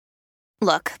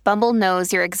Look, Bumble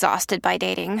knows you're exhausted by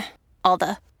dating. All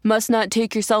the must not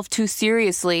take yourself too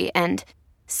seriously and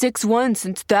 6'1"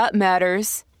 since that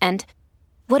matters. And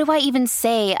what do I even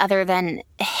say other than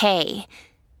hey?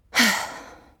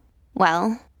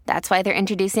 Well, that's why they're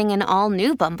introducing an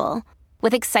all-new Bumble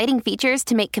with exciting features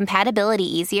to make compatibility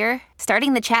easier,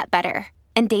 starting the chat better,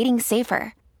 and dating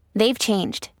safer. They've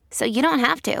changed, so you don't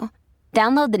have to.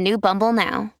 Download the new Bumble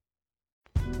now.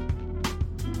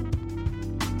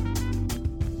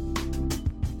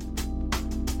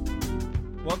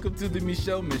 Welcome to the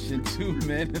Michelle Mission, 2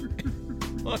 men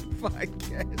on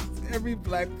podcast. Every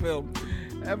black film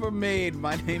ever made.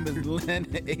 My name is Len,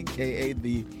 a.k.a.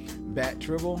 the Bat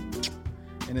Tribble.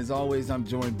 And as always, I'm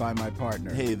joined by my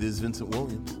partner. Hey, this is Vincent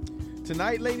Williams.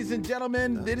 Tonight, ladies and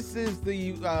gentlemen, this is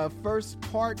the first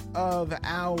part of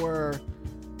our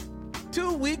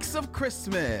 2 weeks of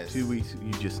Christmas. 2 weeks,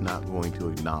 you're just not going to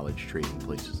acknowledge Trading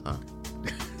Places, huh?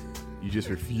 You just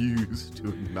refuse to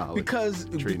acknowledge because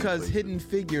Places. Hidden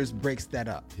Figures breaks that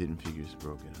up. Hidden Figures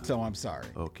broke it up. So I'm sorry.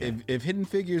 Okay. If Hidden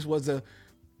Figures was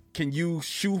can you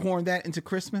shoehorn that into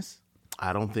Christmas?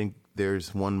 I don't think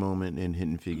there's one moment in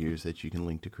Hidden Figures that you can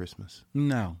link to Christmas.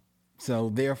 No.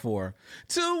 So therefore,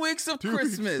 2 weeks of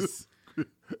Christmas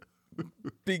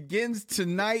begins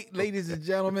tonight, ladies and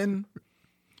gentlemen,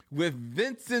 with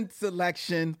Vincent's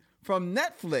selection from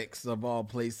Netflix, of all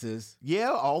places.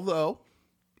 Yeah, although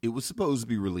it was supposed to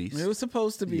be released. It was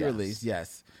supposed to be released,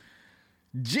 yes.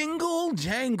 Jingle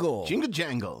Jangle. Jingle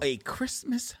Jangle. A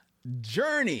Christmas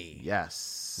Journey.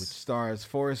 Yes. Which stars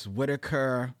Forrest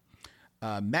Whitaker,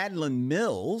 Madeline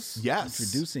Mills. Yes.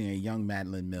 Introducing a young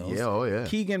Madeline Mills. Yeah, oh yeah.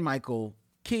 Keegan-Michael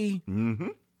Key. Mm-hmm.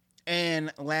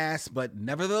 And last but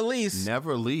never the least.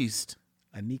 Never least.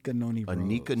 Anika Noni Rose.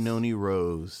 Anika Noni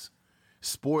Rose.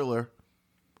 Spoiler,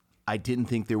 I didn't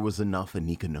think there was enough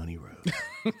Anika Noni Rose.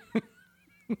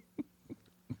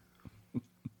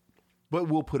 But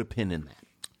we'll put a pin in that.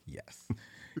 Yes.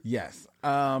 Yes.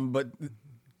 But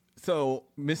so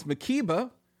Miss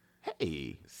Makeba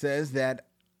says that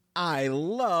I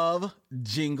love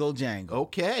Jingle Jangle.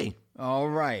 Okay. All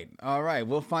right.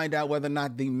 We'll find out whether or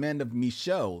not the men of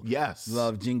Michaud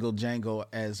love Jingle Jangle,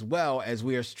 as well as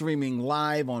we are streaming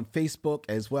live on Facebook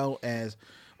as well as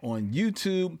on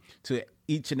YouTube. To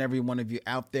each and every one of you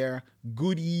out there,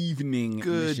 good evening,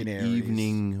 missionaries. Good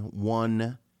evening,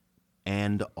 one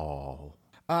and all.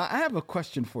 I have a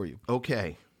question for you.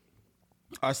 Okay.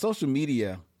 Our social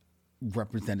media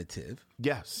representative,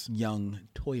 young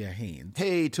Toya Haynes.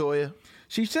 Hey, Toya.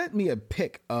 She sent me a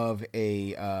pic of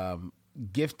a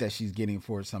gift that she's getting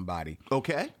for somebody.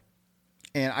 Okay.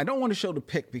 And I don't want to show the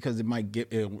pic because it may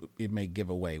give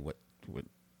away what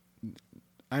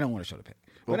I don't want to show the pic.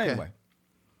 But anyway.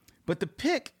 But the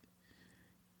pic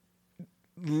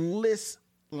lists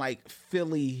like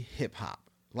Philly hip hop.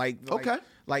 Like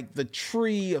the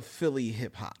tree of Philly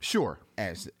hip hop. Sure.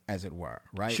 As it were,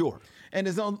 right? Sure. And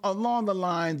it's along the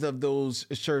lines of those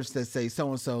shirts that say so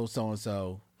and so, so and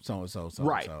so, so and so, so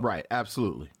and so. Right,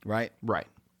 absolutely. Right? Right.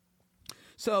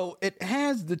 So it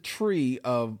has the tree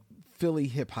of Philly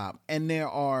hip hop, and there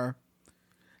are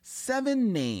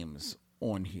 7 names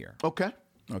on here. Okay.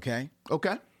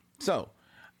 So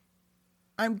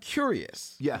I'm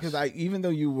curious. Yes. Because even though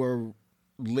you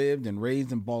lived and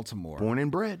raised in Baltimore, born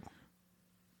and bred,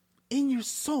 in your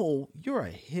soul, you're a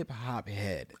hip hop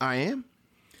head. I am.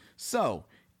 So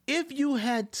if you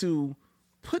had to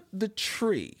put the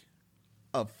tree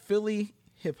of Philly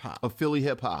hip hop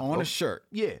on a shirt,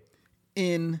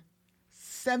 in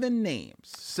 7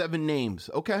 names. 7 names.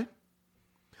 Okay.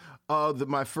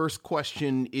 My first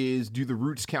question is, do the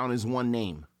Roots count as one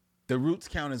name? The Roots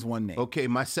count as one name. Okay,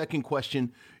 my second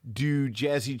question, do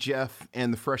Jazzy Jeff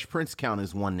and the Fresh Prince count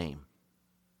as one name?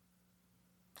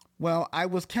 Well, I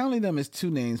was counting them as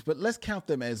 2 names, but let's count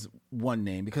them as one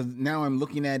name because now I'm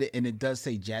looking at it and it does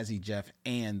say Jazzy Jeff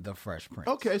and the Fresh Prince.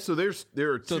 Okay, so there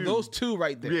are 2. So those 2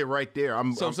 right there. Yeah, right there.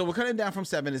 So we're cutting down from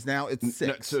 7. It's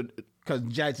 6. Because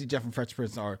Jazzy Jeff and Fresh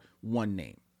Prince are one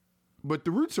name. But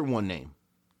the Roots are one name.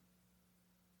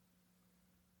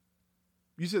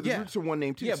 You said the Roots are one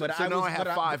name too. Yeah, but now I have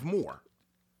 5 more.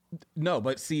 No,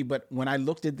 but when I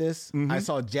looked at this, I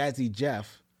saw Jazzy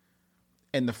Jeff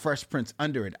and the Fresh Prince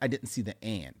under it. I didn't see the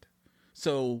and.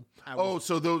 So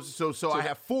I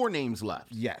have 4 names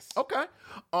left. Yes. Okay.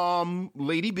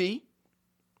 Lady B.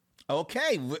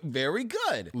 Okay, very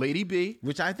good. Lady B,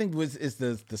 which I think is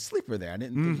the sleeper there. I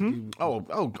didn't think you...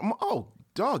 Oh,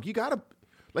 dog, you gotta,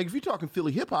 like, if you're talking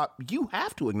Philly hip hop, you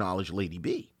have to acknowledge Lady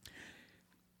B.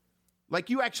 Like,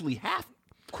 you actually have,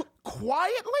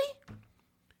 quietly,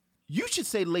 you should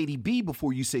say Lady B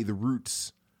before you say the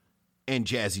Roots and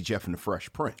Jazzy Jeff and the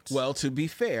Fresh Prince. Well, to be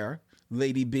fair,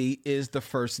 Lady B is the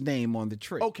first name on the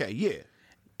tree. Okay, yeah.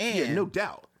 And no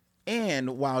doubt.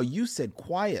 And while you said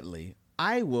quietly,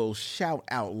 I will shout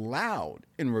out loud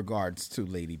in regards to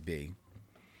Lady B.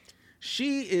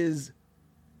 She is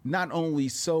not only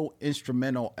so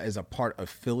instrumental as a part of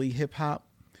Philly hip hop,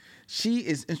 she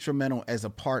is instrumental as a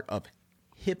part of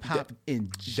hip hop in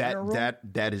general.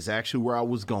 That is actually where I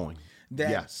was going.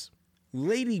 Yes.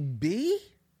 Lady B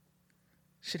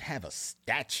should have a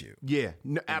statue. Yeah,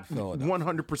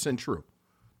 100% true.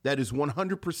 That is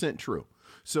 100% true.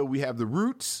 So we have the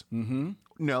Roots. Mm-hmm.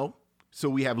 No. So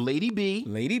we have Lady B.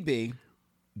 Lady B.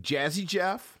 Jazzy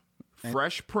Jeff.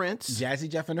 Fresh Prince. Jazzy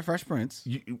Jeff and the Fresh Prince.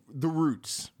 The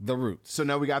Roots. The Roots. So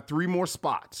now we got 3 more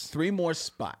spots. 3 more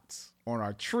spots on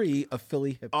our tree of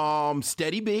Philly hip hop.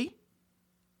 Steady B.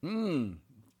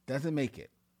 Doesn't make it.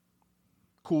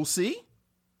 Cool C.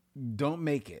 Don't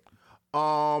make it.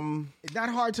 It's not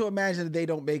hard to imagine that they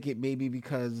don't make it, maybe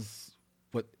because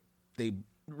what they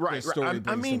right.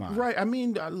 I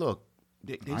mean, look.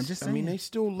 I'm just saying. I mean, they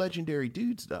still legendary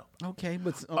dudes, though. Okay,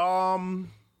 but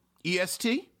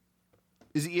EST.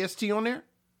 Is EST on there?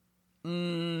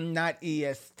 Not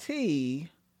EST,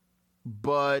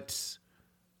 but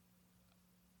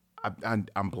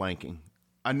I'm blanking.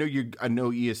 I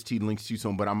know EST links to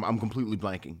some, but I'm completely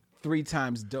blanking. 3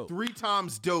 Times Dope. 3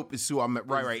 Times Dope is who I'm at.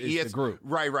 Right. It's the group.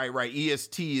 Right.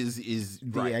 EST is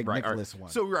the right. Nicholas one.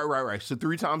 So right. So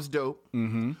 3 Times Dope.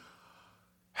 Mm-hmm.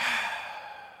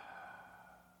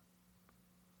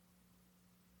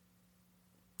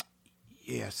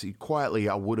 Yeah, see, quietly,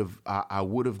 I would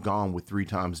have gone with 3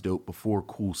 Times Dope before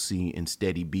Cool C and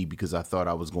Steady B because I thought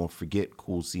I was going to forget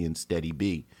Cool C and Steady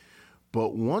B.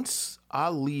 But once I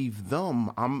leave them,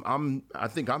 I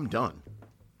think I'm done.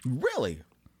 Really?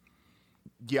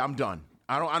 Yeah, I'm done.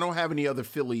 I don't have any other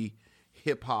Philly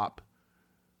hip hop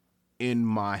in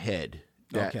my head.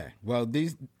 Okay. Well,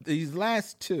 these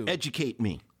last 2 educate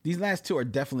me. These last 2 are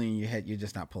definitely in your head. You're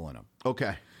just not pulling them.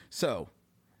 Okay. So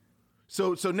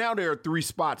now there are 3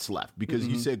 spots left because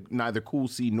you said neither Cool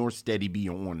C nor Steady B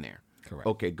are on there. Correct.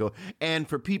 Okay, go. And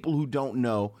for people who don't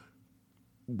know,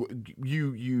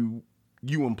 you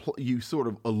sort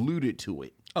of alluded to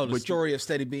it. Oh, the story of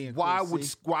Steady B and Cool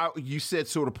C? Why you said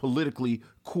sort of politically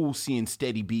Cool C and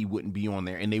Steady B wouldn't be on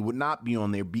there, and they would not be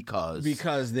on there because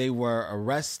they were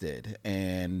arrested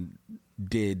and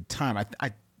did time.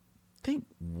 I think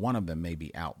one of them may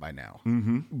be out by now,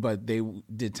 but they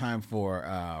did time for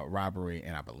robbery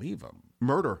and I believe a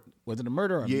murder. Was it a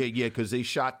murder? Yeah, because they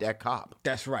shot that cop.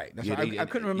 That's right. I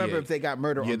couldn't remember if they got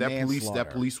murder or manslaughter. That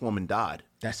police woman died.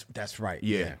 That's right.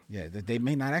 Yeah. They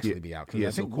may not actually be out.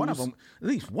 I think one of them, at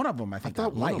least one of them, I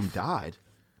thought one of them died.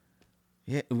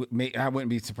 Yeah, I wouldn't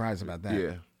be surprised about that.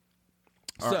 Yeah.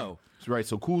 So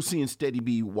Cool C and Steady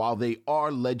B, while they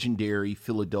are legendary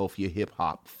Philadelphia hip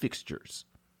hop fixtures,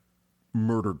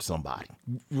 murdered somebody,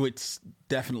 which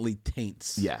definitely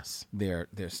taints their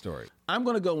story. I'm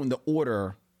going to go in the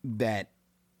order that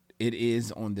it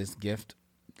is on this gift.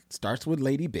 It starts with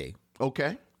Lady B.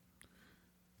 Okay.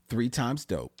 3 Times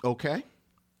Dope. Okay.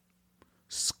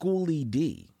 Schoolie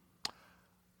D.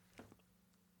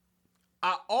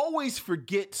 I always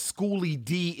forget Schoolie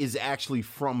D is actually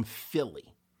from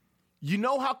Philly. You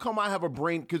know how come I have a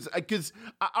brain? Because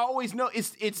I always know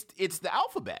it's the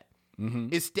alphabet. Mm-hmm.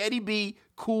 It's Steady B,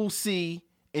 Cool C,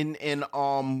 and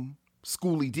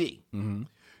Schoolie D. Mm-hmm.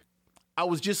 I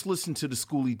was just listening to the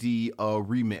Schoolie D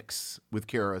remix with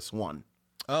KRS-One.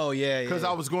 Oh yeah, because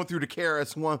I was going through the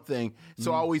KRS-One thing,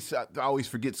 so I always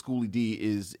forget Schoolie D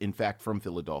is in fact from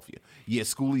Philadelphia. Yeah,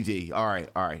 Schoolie D. All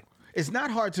right. It's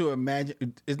not hard to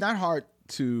imagine. It's not hard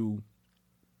to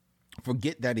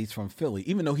forget that he's from Philly,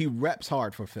 even though he reps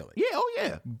hard for Philly. Yeah, oh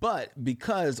yeah. But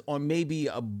because on maybe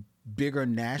a bigger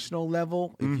national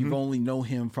level, if you only know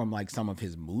him from like some of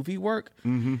his movie work,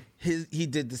 he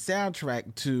did the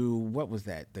soundtrack to, what was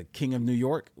that? The King of New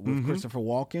York with Christopher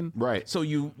Walken. Right. So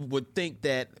you would think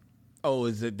that,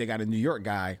 they got a New York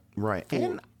guy. Right.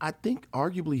 And I think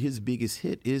arguably his biggest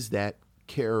hit is that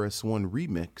KRS-One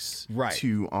remix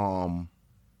to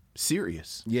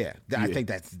Serious. Yeah. I think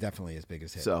that's definitely his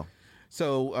biggest hit. So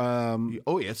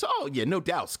no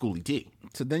doubt Schoolie D.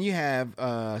 So then you have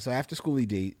after Schoolie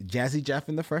D, Jazzy Jeff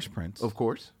and the Fresh Prince, of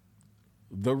course,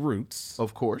 The Roots,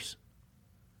 of course,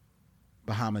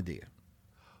 Bahamadia.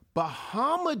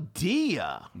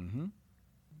 Mm-hmm.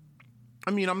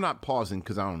 I mean, I'm not pausing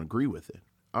because I don't agree with it.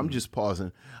 I'm just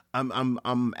pausing. I'm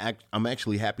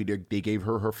actually happy they gave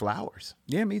her flowers.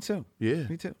 Yeah, me too. Yeah,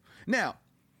 me too. Now,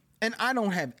 and I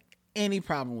don't have any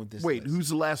problem with this. Wait, who's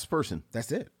the last person?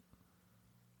 That's it.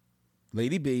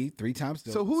 Lady B, 3 times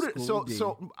dope. So who did?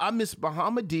 So I missed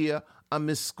Bahamadia. I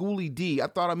missed Schoolie D. I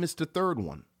thought I missed the third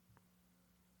one.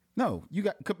 No, you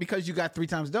got because you got 3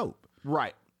 times dope.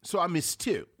 Right. So I missed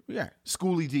 2. Yeah.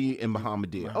 Schoolie D and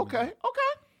Bahamadia. Okay.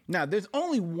 Now, there's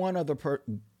only one other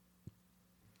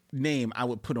name I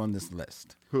would put on this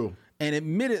list. Who? And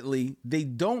admittedly, they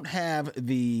don't have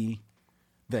the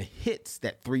hits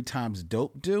that 3 times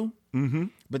dope do. Mm-hmm.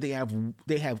 But they have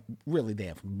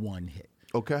one hit.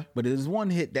 Okay. But it is one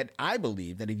hit that I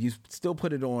believe that if you still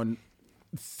put it on,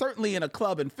 certainly in a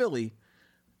club in Philly,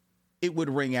 it would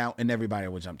ring out and everybody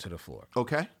would jump to the floor.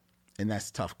 Okay. And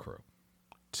that's Tough Crew.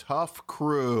 Tough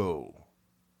Crew.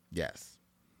 Yes.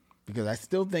 Because I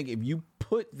still think if you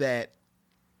put that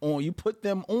on, you put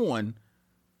them on,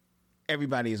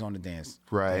 everybody is on the dance.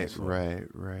 Right.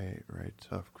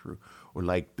 Tough Crew. Or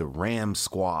like the Ram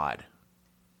Squad.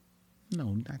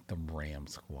 No, not the Ram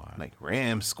Squad. Like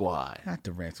Ram Squad. Not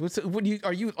the Ram Squad.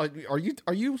 Are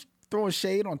you throwing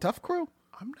shade on Tough Crew?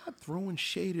 I'm not throwing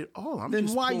shade at all. Then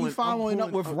why are you following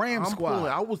up with Ram Squad?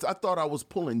 I thought I was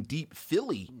pulling deep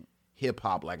Philly hip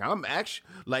hop. Like I'm actually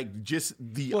like just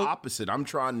the opposite. I'm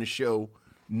trying to show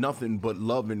nothing but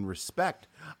love and respect.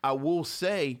 I will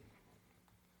say,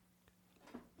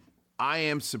 I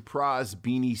am surprised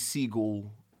Beanie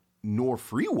Siegel nor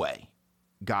Freeway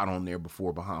got on there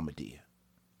before Bahamadia.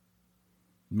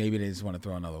 Maybe they just want to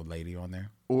throw another lady on there,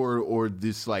 or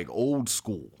this like old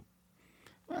school.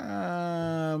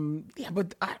 Yeah,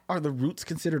 but are the Roots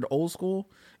considered old school?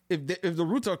 If the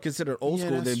Roots are considered old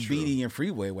school, then Beanie and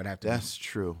Freeway would have to. That's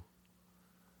true.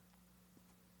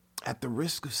 At the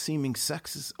risk of seeming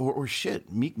sexist or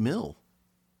shit, Meek Mill.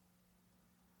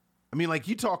 I mean, like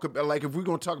you talk about, like if we're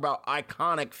gonna talk about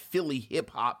iconic Philly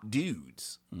hip hop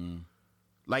dudes,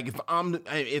 like if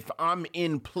I'm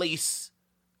in place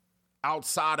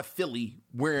outside of Philly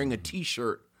wearing a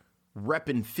t-shirt,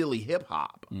 repping Philly hip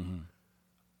hop.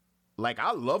 Like,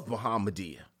 I love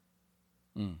Bahamadia.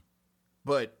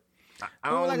 But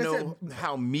I don't know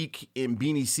how Meek and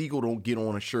Beanie Siegel don't get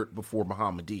on a shirt before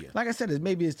Bahamadia. Like I said,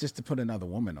 maybe it's just to put another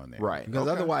woman on there. Right. Because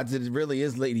otherwise it really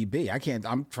is Lady B.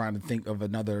 I'm trying to think of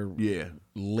another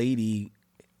lady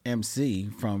MC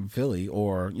from Philly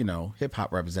or, hip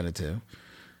hop representative.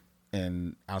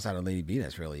 And outside of Lady B,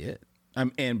 that's really it.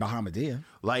 And Bahamadia.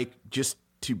 Like, just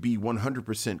to be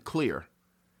 100% clear,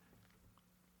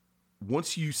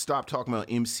 once you stop talking about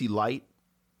MC Lyte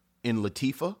and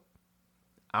Latifah,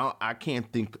 I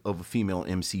can't think of a female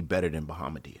MC better than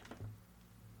Bahamadia.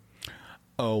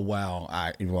 Oh, wow.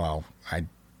 I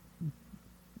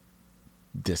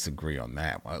disagree on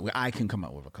that. I can come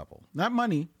up with a couple. Not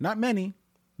many.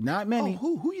 Oh,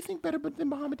 who you think better than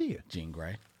Bahamadia? Jean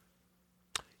Grey.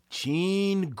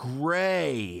 Jean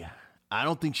Grey. I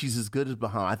don't think she's as good as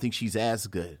Bahama. I think she's as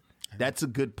good. That's a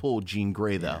good pull, Jean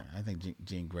Grey, though. Yeah, I think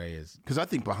Jean Grey is... Because I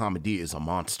think Bahamadia is a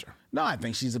monster. No, I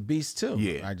think she's a beast, too.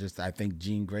 Yeah. I think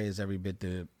Jean Grey is every bit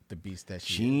the beast that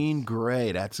she is. Jean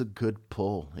Grey, that's a good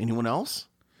pull. Anyone else?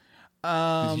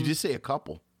 You just say a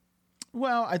couple.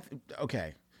 Well,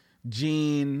 okay.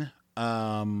 Jean...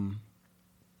 oh,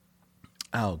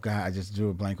 God, I just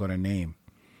drew a blank on her name.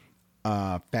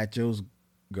 Fat Joe's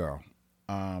girl.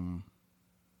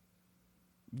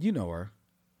 You know her.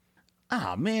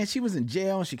 Ah, man, she was in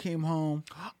jail and she came home.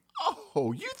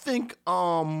 Oh, you think,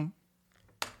 what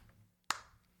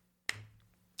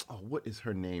is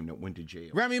her name that went to jail?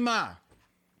 Remy Ma.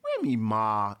 Remy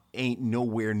Ma ain't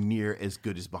nowhere near as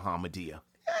good as Bahamadia.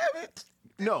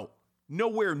 No,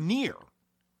 nowhere near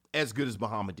as good as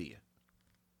Bahamadia.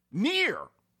 Near.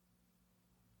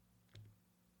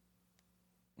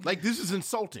 Like, this is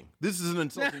insulting. This is an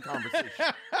insulting conversation.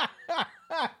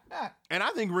 And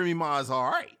I think Remy Ma is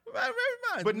all right. Remy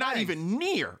Ma, but not even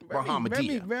near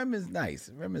Bahamadia. Rem is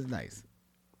nice.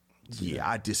 Yeah,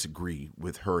 I disagree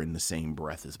with her in the same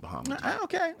breath as Bahamadia.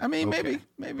 Okay. I mean, maybe.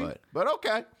 But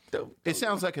okay. It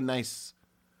sounds like a nice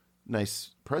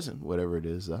present, whatever it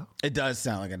is, though. It does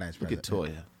sound like a nice present. Look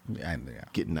at Toya. Yeah.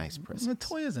 Getting nice presents.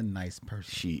 Toya's a nice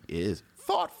person. She is.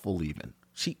 Thoughtful, even.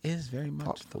 She is very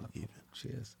much thoughtful. Even. She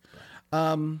is.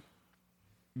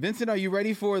 Vincent, are you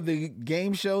ready for the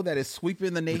game show that is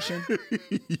sweeping the nation?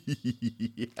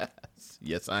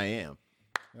 Yes, I am.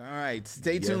 All right.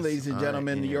 Stay tuned, ladies and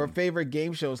gentlemen. Your favorite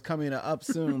game show is coming up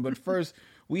soon. But first,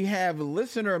 we have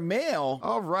listener mail.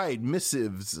 All right.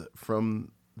 Missives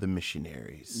from the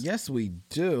missionaries. Yes, we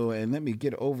do. And let me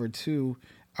get over to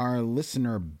our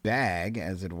listener bag,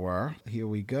 as it were. Here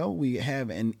we go. We have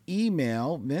an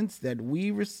email, Vince, that we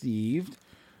received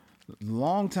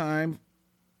long time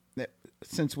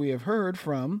since we have heard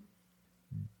from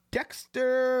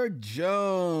Dexter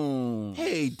Jones.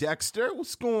 Hey, Dexter,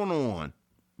 what's going on?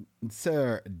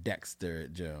 Sir Dexter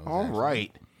Jones. All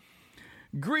right.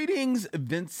 Greetings,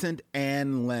 Vincent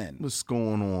and Len. What's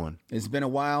going on? It's been a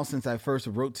while since I first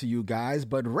wrote to you guys,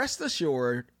 but rest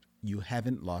assured, you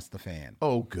haven't lost the fan.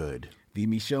 Oh, good. The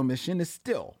Micheaux Mission is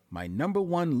still my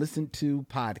 #1 listened to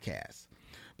podcast.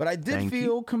 But I did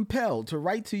feel compelled to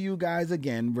write to you guys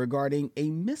again regarding a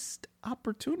missed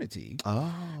opportunity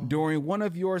during one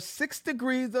of your 6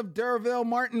 Degrees of D'Urville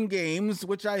Martin games,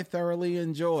 which I thoroughly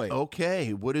enjoyed.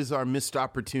 Okay, what is our missed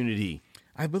opportunity?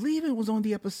 I believe it was on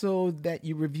the episode that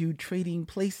you reviewed Trading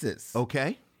Places.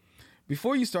 Okay.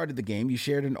 Before you started the game, you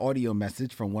shared an audio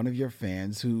message from one of your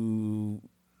fans who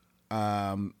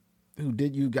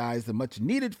did you guys the much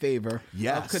needed favor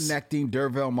of connecting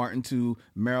D'Urville Martin to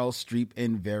Meryl Streep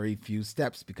in very few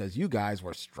steps because you guys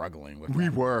were struggling with that.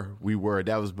 We were.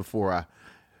 That was before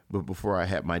I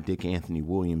had my Dick Anthony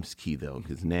Williams key though,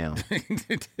 because now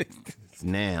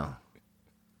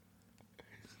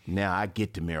now I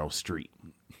get to Meryl Streep.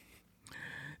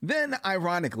 Then,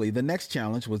 ironically, the next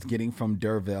challenge was getting from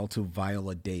D'Urville to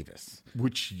Viola Davis.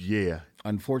 Which, yeah.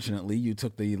 Unfortunately, you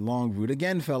took the long route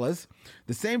again, fellas.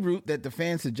 The same route that the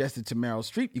fans suggested to Meryl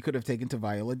Streep you could have taken to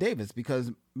Viola Davis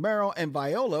because Meryl and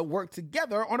Viola worked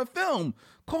together on a film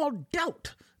called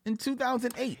Doubt in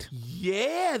 2008.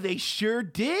 Yeah, they sure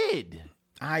did.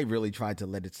 I really tried to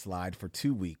let it slide for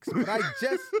 2 weeks, but I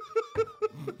just...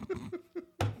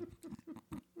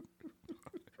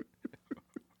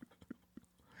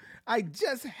 I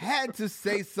just had to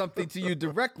say something to you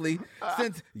directly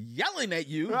since yelling at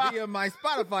you via my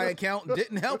Spotify account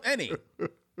didn't help any.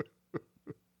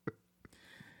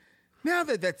 Now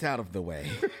that that's out of the way,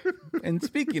 and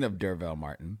speaking of D'Urville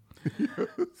Martin,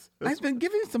 I've been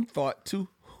giving some thought to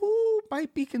who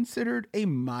might be considered a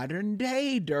modern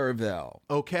day D'Urville.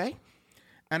 Okay.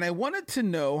 And I wanted to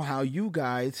know how you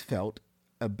guys felt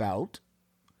about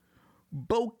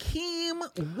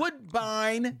Bokeem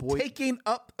Woodbine taking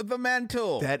up the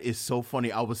mantle. That is so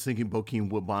funny. I was thinking Bokeem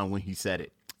Woodbine when he said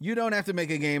it. You don't have to make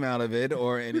a game out of it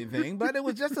or anything, but it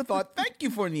was just a thought. Thank you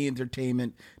for the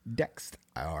entertainment,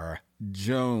 Dexter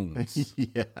Jones.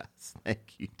 Yes,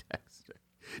 thank you, Dexter.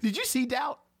 Did you see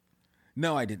Doubt?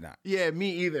 No, I did not. Yeah,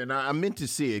 me either. And I meant to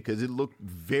see it because it looked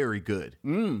very good.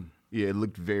 Yeah, it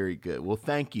looked very good. Well,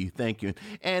 thank you.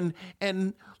 And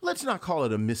let's not call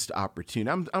it a missed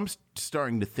opportunity. I'm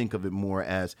starting to think of it more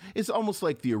as it's almost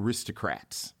like the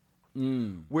Aristocrats,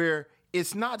 where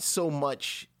it's not so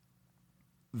much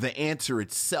the answer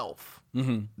itself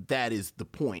that is the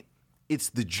point. It's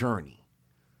the journey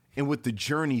and what the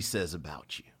journey says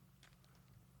about you.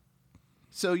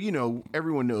 So, you know,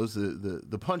 everyone knows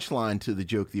the punchline to the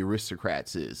joke The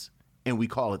Aristocrats is, and we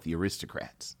call it the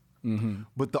Aristocrats.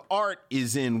 But the art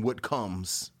is in what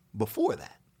comes before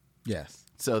that. Yes.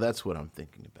 So that's what I'm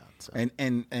thinking about. So.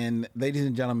 And ladies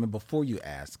and gentlemen, before you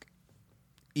ask,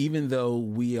 even though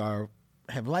we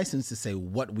have license to say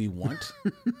what we want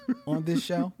on this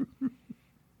show,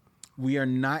 we are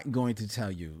not going to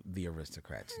tell you the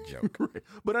Aristocrats joke. Right.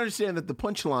 But understand that the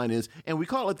punchline is, and we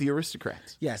call it the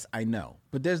Aristocrats. Yes, I know.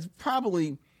 But there's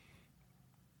probably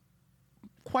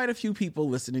quite a few people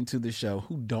listening to the show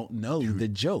who don't know the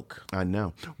joke. I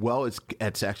know. Well,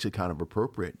 it's actually kind of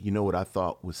appropriate. You know what I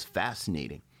thought was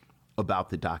fascinating about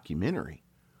the documentary,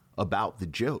 about the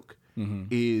joke,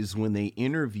 is when they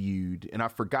interviewed, and I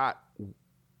forgot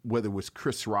whether it was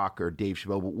Chris Rock or Dave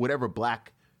Chappelle, but whatever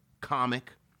black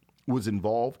comic was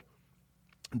involved,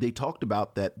 they talked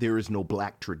about that there is no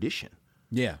black tradition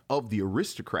of the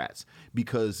Aristocrats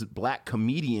because black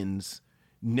comedians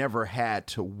never had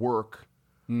to work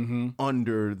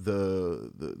under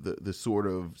the sort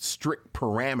of strict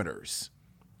parameters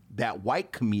that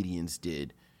white comedians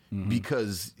did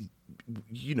because,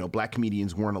 you know, black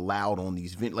comedians weren't allowed on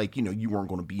these, like, you know, you weren't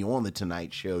going to be on the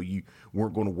Tonight Show. You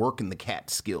weren't going to work in the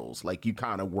Catskills. Like, you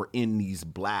kind of were in these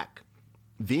black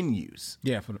venues.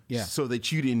 So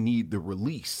that you didn't need the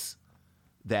release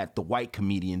that the white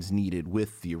comedians needed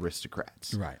with the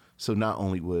Aristocrats. Right. So not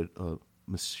only would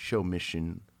show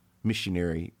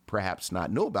missionary perhaps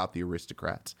not know about the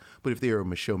Aristocrats, but if they are a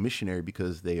Micheaux missionary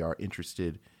because they are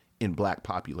interested in black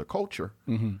popular culture,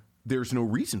 there's no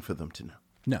reason for them to know.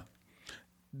 No.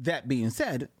 That being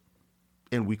said,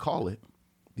 and we call it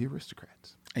the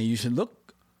Aristocrats. And you should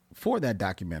look for that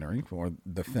documentary, for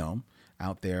the film,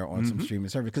 out there on some streaming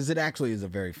service because it actually is a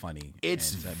very funny.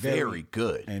 It's very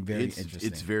good and very interesting.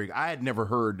 It's very. I had never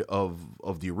heard of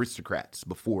the Aristocrats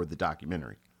before the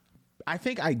documentary. I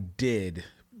think I did,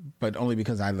 but only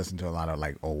because I listened to a lot of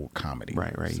like old comedy.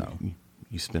 Right. So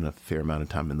You spent a fair amount of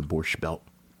time in the Borscht Belt.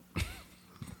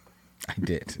 I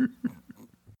did.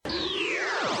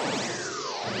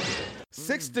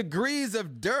 6 Degrees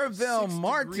of D'Urville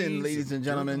Martin, ladies and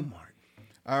gentlemen.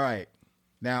 All right.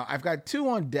 Now, I've got 2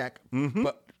 on deck,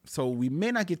 but so we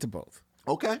may not get to both.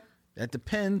 Okay. That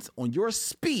depends on your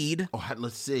speed. Oh,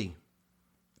 let's see.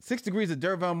 6 Degrees of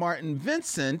D'Urville Martin.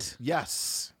 Vincent.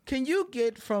 Yes. Can you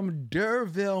get from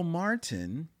D'Urville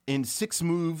Martin in 6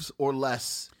 moves or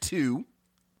less to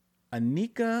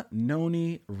Anika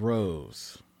Noni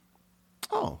Rose?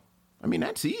 Oh, I mean,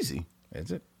 that's easy.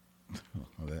 Is it?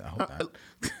 I hope not.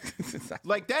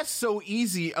 Like, that's so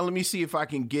easy. Let me see if I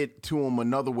can get to him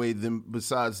another way than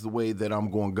besides the way that I'm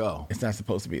going to go. It's not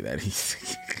supposed to be that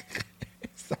easy.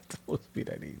 It's not supposed to be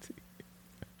that easy.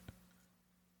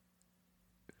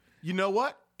 You know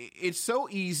what? It's so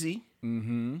easy.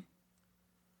 Mm-hmm.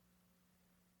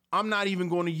 I'm not even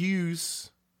going to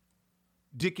use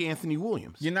Dick Anthony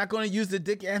Williams. You're not going to use the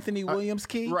Dick Anthony Williams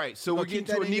key? Right. So we're getting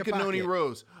to Anika Noni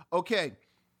Rose. Okay.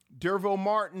 D'Urville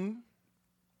Martin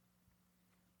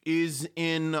is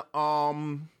in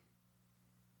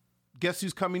Guess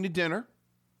Who's Coming to Dinner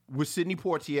with Sidney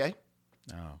Poitier.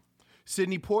 Oh.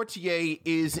 Sidney Poitier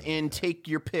is in Take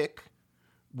Your Pick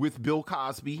with Bill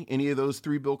Cosby, any of those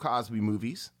 3 Bill Cosby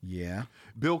movies. Yeah.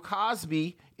 Bill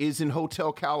Cosby is in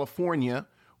Hotel California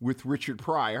with Richard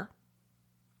Pryor.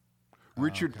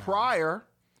 Richard Pryor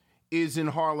is in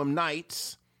Harlem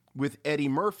Nights with Eddie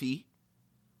Murphy,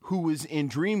 who is in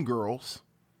Dreamgirls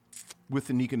with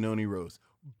Anika Noni Rose.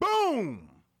 Boom!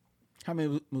 How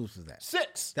many moves was that?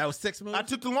 6. That was 6 moves? I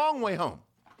took the long way home.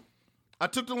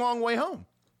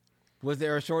 Was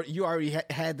there a short? You already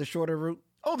had the shorter route?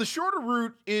 Oh, the shorter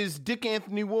route is Dick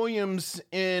Anthony Williams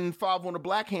in 5 on the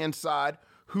Black Hand Side,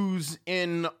 who's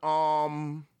in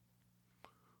Harlem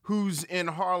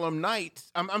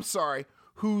Nights. I'm sorry,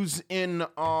 who's in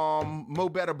Mo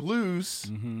Better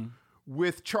Blues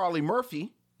with Charlie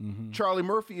Murphy. Mm-hmm. Charlie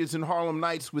Murphy is in Harlem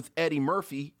Nights with Eddie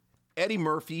Murphy. Eddie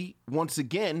Murphy, once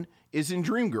again, is in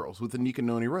Dreamgirls with Anika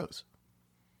Noni Rose.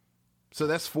 So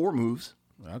that's 4 moves.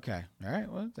 Okay. All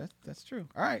right. Well, that's true.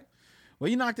 All right. Well,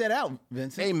 you knocked that out,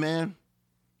 Vincent. Hey, man.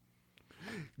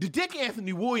 The Dick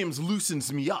Anthony Williams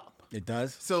loosens me up. It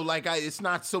does? So, like, it's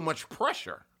not so much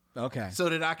pressure. Okay. So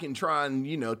that I can try and,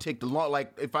 take the long,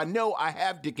 like, if I know I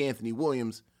have Dick Anthony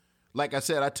Williams, like I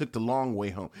said, I took the long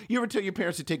way home. You ever tell your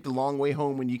parents to take the long way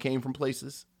home when you came from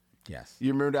places? Yes.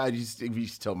 You remember that? I used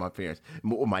to tell my parents,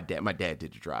 or my dad did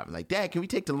the driving. Like, Dad, can we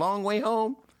take the long way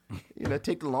home?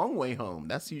 Take the long way home.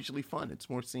 That's usually fun. It's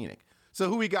more scenic. So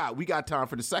who we got? We got time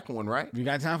for the second one, right? We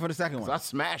got time for the second one. I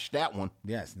smashed that one.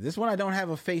 Yes. This one I don't have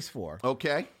a face for.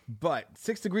 Okay. But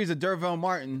 6 Degrees of D'Urville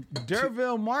Martin.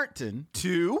 D'Urville Martin.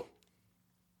 2.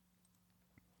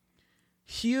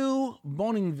 Hugh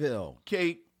Boningville.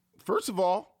 Okay. First of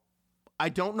all, I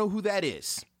don't know who that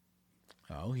is.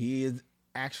 Oh, he is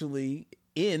actually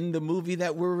in the movie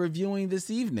that we're reviewing this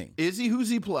evening. Is he? Who's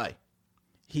he play?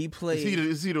 He plays.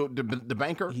 Is he the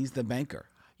banker? He's the banker.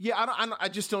 Yeah, I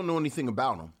just don't know anything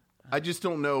about him. I just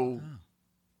don't know.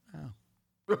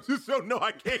 I just don't know.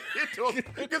 I can't get to him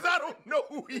because I don't know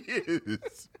who he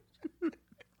is.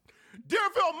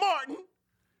 D'Urville Martin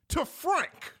to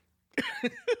Frank,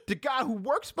 the guy who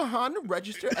works behind the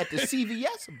register at the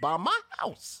CVS by my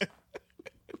house.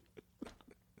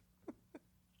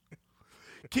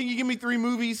 Can you give me 3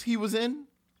 movies he was in?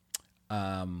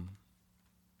 Downton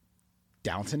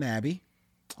Abbey.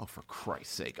 Oh, for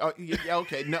Christ's sake. Oh, yeah,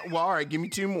 okay. No, well, all right. Give me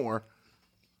 2 more.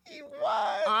 He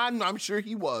was. I'm sure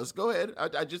he was. Go ahead.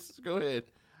 I just go ahead.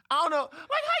 I don't know. Like, how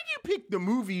do you pick the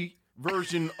movie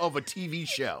version of a TV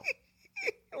show?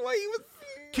 Well, he was.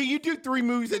 Can you do 3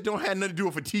 movies that don't have nothing to do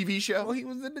with a TV show? Well, he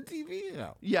was in the TV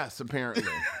show. Yes, apparently.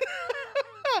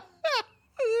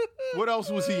 What else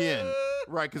was he in?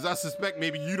 Right, because I suspect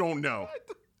maybe you don't know.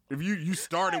 If you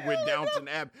started with Downton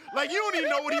Abbey. Like, you don't even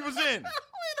know what he was in.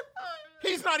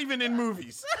 He's not even in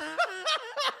movies.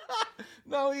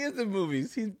 No, he is in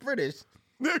movies. He's British.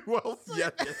 Well,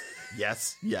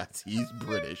 yes, he's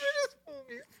British.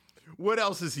 What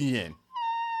else is he in?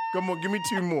 Come on, give me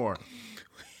 2 more.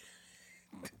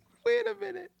 Wait a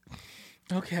minute.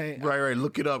 Okay. Right,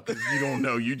 look it up because you don't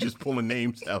know. You just pulling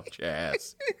names out your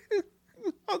ass.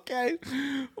 Okay.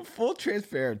 Full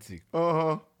transparency.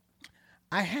 Uh-huh.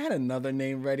 I had another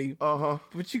name ready. Uh-huh.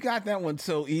 But you got that one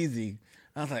so easy.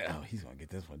 I was like, oh, he's going to get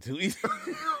this one too easy.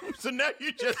 So now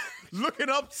you just looking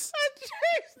up. I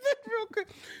changed it real quick.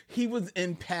 He was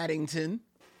in Paddington.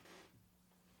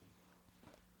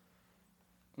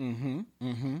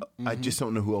 I just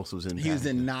don't know who else was in He was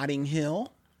in Notting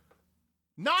Hill.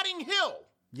 Notting Hill.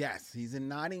 Yes, he's in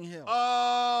Notting Hill.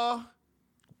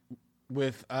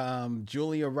 with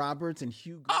Julia Roberts and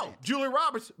Hugh Grant. Oh, Julia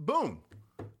Roberts. Boom.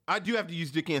 I do have to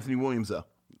use Dick Anthony Williams, though.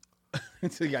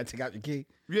 So you got to take out your key?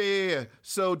 Yeah.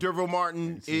 So D'Urville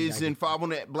Martin is in 5 on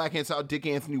the Black Hand Side. Dick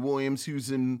Anthony Williams,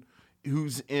 who's in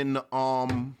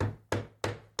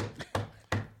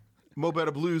Mo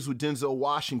Better Blues with Denzel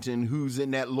Washington, who's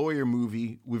in that lawyer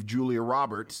movie with Julia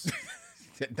Roberts.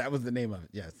 That was the name of it,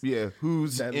 yes. Yeah,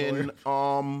 who's in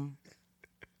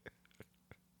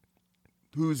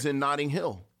Notting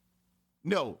Hill.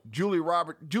 No, Julia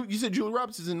Roberts. You said Julia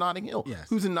Roberts is in Notting Hill. Yes.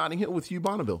 Who's in Notting Hill with Hugh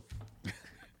Bonneville?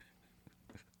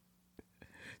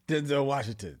 Denzel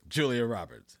Washington, Julia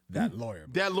Roberts, that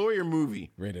lawyer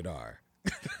movie. Rated R.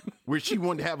 Where she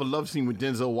wanted to have a love scene with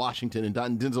Denzel Washington, and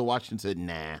Denzel Washington said,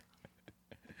 nah.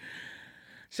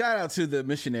 Shout out to the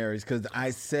missionaries, because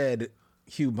I said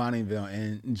Hugh Bonneville,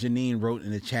 and Janine wrote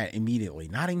in the chat immediately,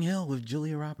 Notting Hill with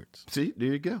Julia Roberts. See,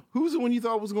 there you go. Who was the one you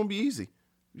thought was going to be easy?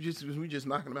 We just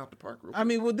knocking them out the park real quick. I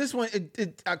mean, well, this one,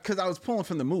 because I was pulling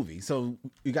from the movie, so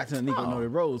you got to the Negro Noted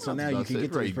Road, so now you can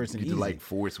get to this person easy. Like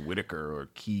Forrest Whitaker or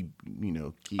Key.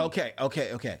 Okay.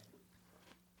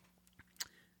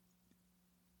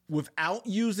 Without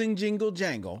using Jingle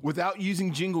Jangle,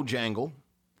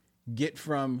 get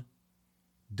from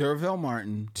D'Urville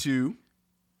Martin to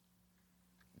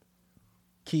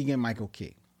Keegan-Michael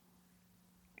Key.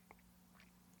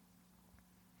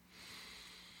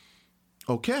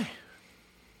 Okay.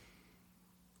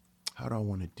 How do I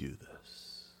want to do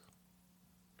this?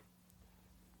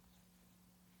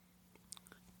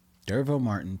 D'Urville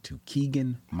Martin to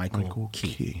Keegan-Michael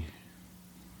Key.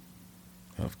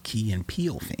 Of Key and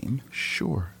Peele fame.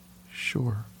 Sure.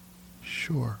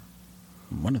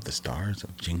 One of the stars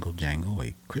of Jingle Jangle,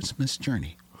 A Christmas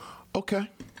Journey. Okay.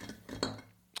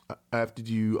 I have to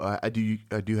do. I do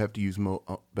have to use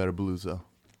Better Blues though.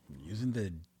 Using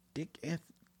the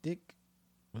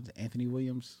what's it, Anthony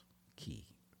Williams key.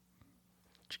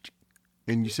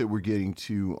 And you said we're getting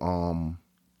to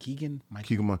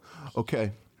Keegan-Michael.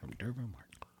 Okay. From D'Urville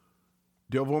Martin.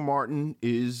 D'Urville Martin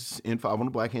is in 5 on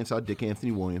the Black Hand Side. Dick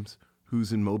Anthony Williams,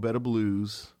 who's in Mo Better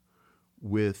Blues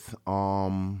with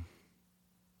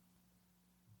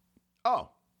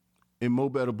in Mo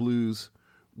Better Blues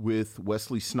with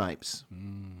Wesley Snipes,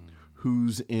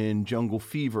 who's in Jungle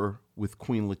Fever with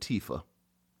Queen Latifah,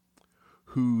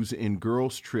 who's in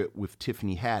Girls Trip with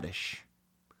Tiffany Haddish,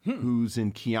 who's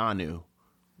in Keanu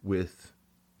with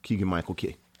Keegan-Michael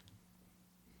Key.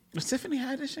 Was Tiffany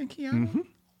Haddish and Keanu? Mm-hmm.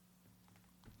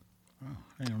 Oh,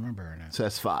 I don't remember her now. So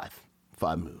that's 5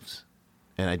 moves.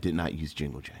 And I did not use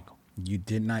Jingle Jangle. You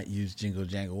did not use Jingle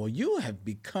Jangle. Well, you have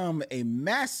become a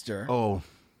master. Oh.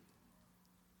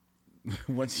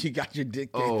 Once you got your Dick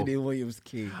Anthony Williams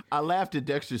key. I laughed at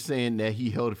Dexter saying that he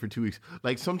held it for 2 weeks.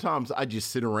 Like, sometimes I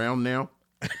just sit around now.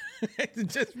 To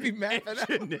just be mad at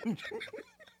him.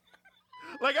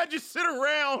 Like, I just sit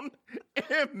around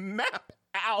and map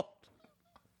out.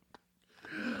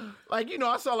 Like,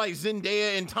 I saw like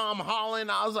Zendaya and Tom Holland.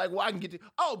 I was like, well, I can get to.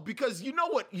 Oh, because you know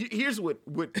what? Here's what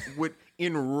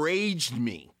enraged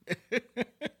me.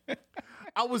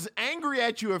 I was angry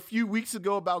at you a few weeks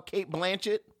ago about Cate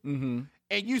Blanchett. Mm-hmm.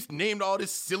 And you named all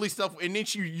this silly stuff. And then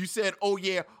you said, oh,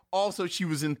 yeah, also she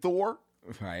was in Thor.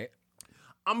 Right.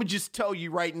 I'm going to just tell you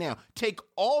right now, take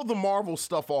all the Marvel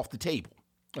stuff off the table.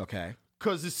 Okay.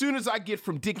 Because as soon as I get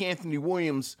from Dick Anthony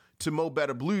Williams to Mo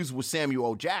Better Blues with Samuel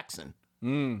L. Jackson,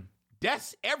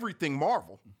 that's everything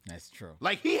Marvel. That's true.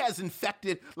 Like, he has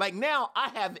infected. Like, now I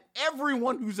have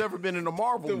everyone who's ever been in a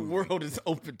Marvel movie. The world is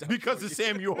opened up because of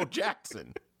Samuel L.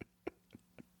 Jackson.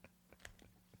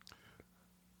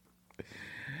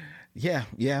 Yeah.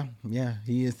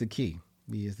 He is the key.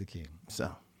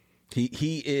 So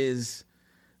he is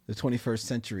the 21st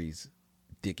century's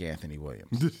Dick Anthony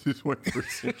Williams. This is 21st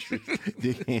century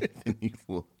Dick Anthony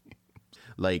Williams.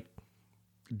 Like,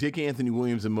 Dick Anthony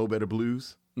Williams and Mo Better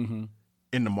Blues in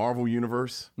the Marvel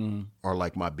universe are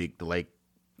like my big, like,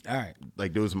 all right.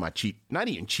 Like, those are my not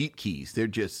even cheat keys. They're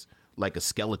just like a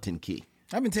skeleton key.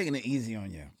 I've been taking it easy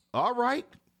on you. All right.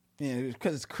 Yeah,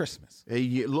 because it's Christmas.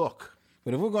 Hey, look.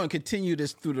 But if we're going to continue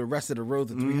this through the rest of the road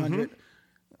to 300,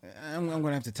 I'm going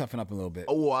to have to toughen up a little bit.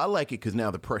 Oh, well, I like it because now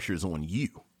the pressure is on you.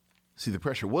 See, the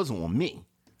pressure wasn't on me.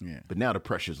 Yeah. But now the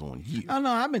pressure's on you. Oh,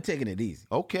 no, I've been taking it easy.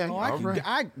 Okay. All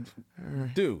right.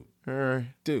 Dude. All right.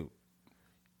 Dude.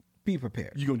 Be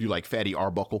prepared. You going to do like Fatty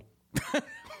Arbuckle?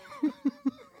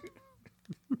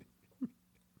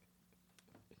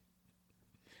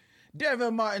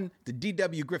 D'Urville Martin to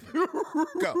D.W. Griffin.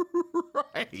 Go.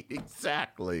 Right.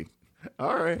 Exactly.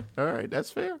 All right. That's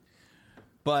fair.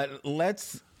 But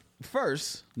let's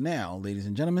first, now, ladies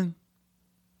and gentlemen,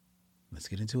 let's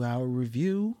get into our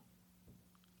review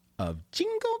of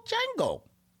Jingle Jangle,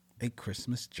 A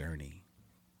Christmas Journey.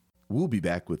 We'll be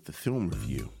back with the film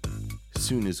review as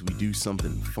soon as we do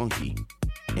something funky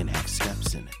and have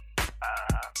steps in it.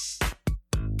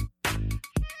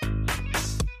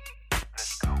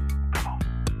 Let's go. Come on.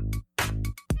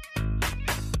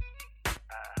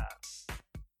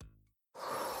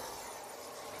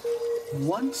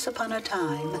 Once upon a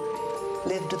time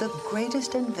lived the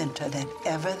greatest inventor that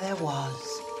ever there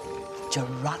was,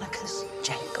 Jeronicus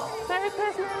Jangle. Merry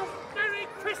Christmas! Merry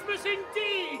Christmas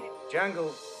indeed!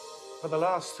 Jangle, for the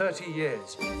last 30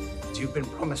 years, you've been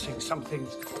promising something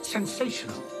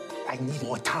sensational. I need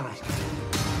more time.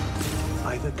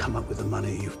 Either come up with the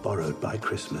money you've borrowed by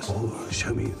Christmas, or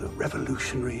show me the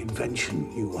revolutionary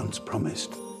invention you once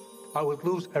promised. I would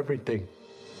lose everything.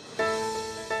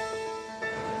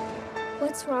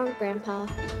 What's wrong, Grandpa?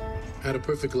 I had a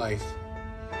perfect life,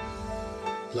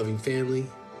 loving family,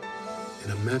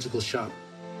 and a magical shop,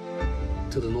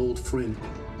 till an old friend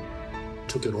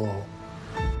took it all,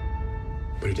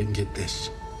 but he didn't get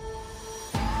this.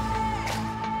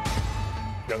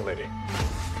 Young lady,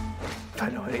 if I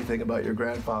know anything about your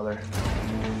grandfather,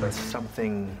 there's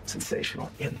something sensational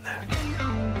in there.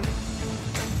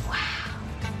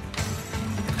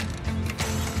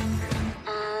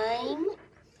 I'm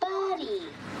Buddy.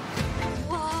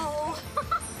 Whoa!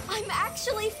 I'm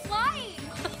actually flying!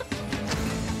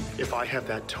 If I have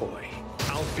that toy,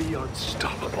 I'll be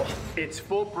unstoppable. It's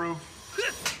foolproof.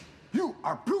 You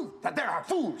are proof that there are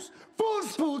fools.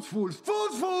 Fools, fools, fools,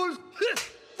 fools, fools,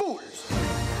 fools.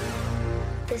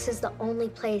 This is the only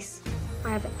place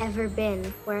I've ever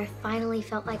been where I finally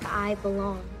felt like I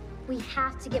belong. We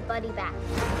have to get Buddy back.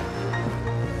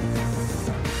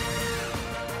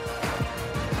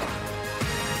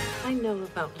 I know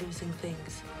about losing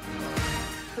things,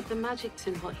 but the magic's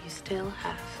in what you still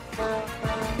have. Get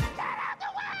out the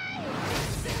way!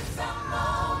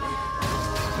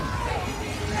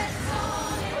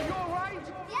 Are you all right?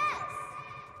 Yes!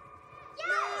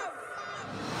 Yes!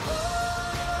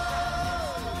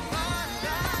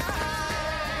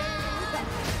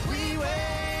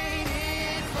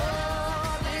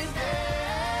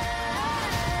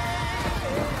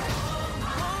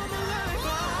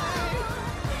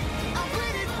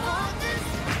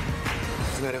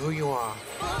 No matter who you are,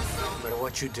 no matter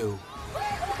what you do,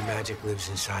 the magic lives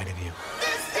inside of you.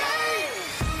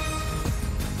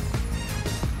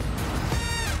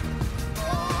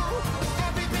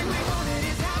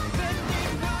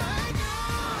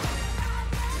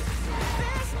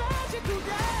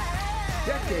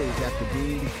 Decades after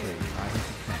being betrayed by his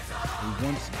opponent, a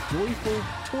once joyful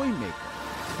toy maker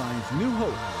finds new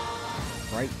hope.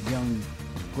 A bright young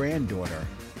granddaughter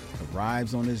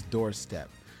arrives on his doorstep.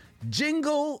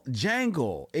 Jingle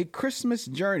Jangle, A Christmas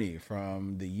Journey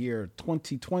from the year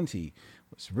 2020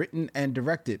 was written and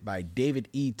directed by David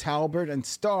E. Talbert and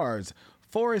stars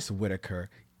Forrest Whitaker,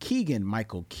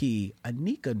 Keegan-Michael Key,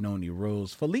 Anika Noni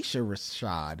Rose, Felicia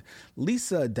Rashad,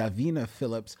 Lisa Davina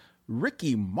Phillips,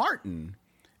 Ricky Martin,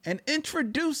 and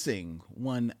introducing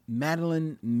one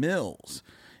Madeline Mills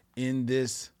in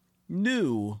this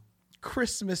new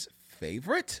Christmas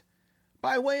favorite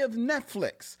by way of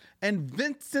Netflix and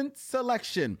Vincent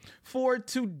selection for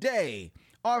today.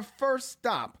 Our first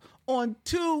stop on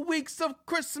 2 weeks of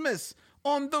Christmas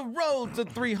on the road to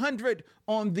 300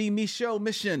 on the Michaud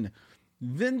mission.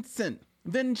 Vincenzo,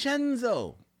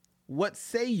 what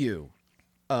say you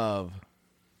of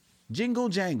Jingle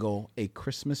Jangle, A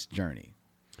Christmas Journey?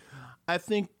 I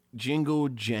think Jingle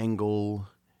Jangle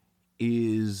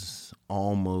is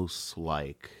almost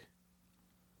like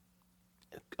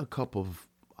a cup of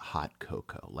hot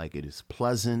cocoa. Like, it is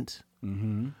pleasant.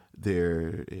 Mm-hmm.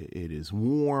 It is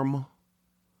warm.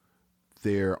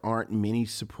 There aren't many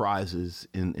surprises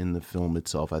in the film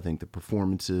itself. I think the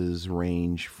performances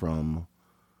range from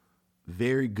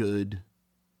very good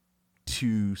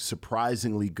to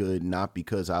surprisingly good, not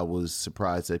because I was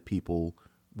surprised that people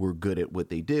were good at what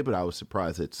they did, but I was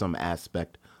surprised at some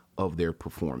aspect of their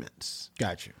performance.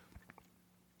 Gotcha.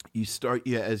 You start,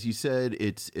 yeah, as you said,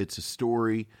 it's a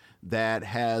story that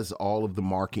has all of the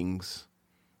markings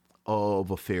of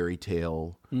a fairy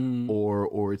tale,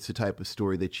 or it's the type of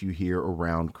story that you hear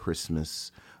around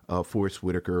Christmas. Forrest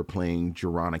Whitaker playing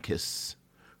Jeronicus,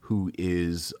 who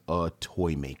is a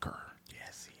toy maker.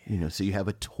 Yes, you know, so you have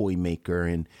a toy maker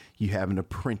and you have an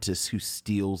apprentice who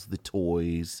steals the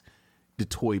toys, the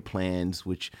toy plans,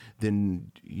 which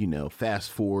then, you know,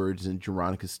 fast forwards and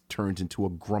Jeronicus turns into a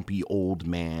grumpy old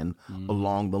man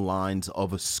along the lines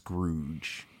of a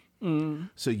Scrooge.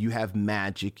 So you have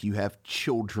magic, you have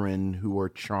children who are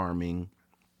charming.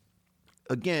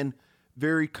 Again,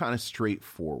 very kind of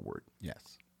straightforward.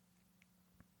 Yes.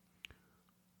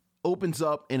 opens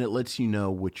up and it lets you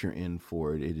know what you're in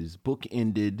for. It is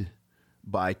bookended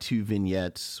by 2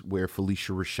 vignettes where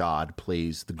Phylicia Rashad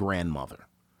plays the grandmother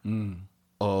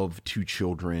of 2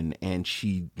 children, and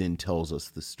she then tells us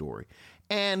the story.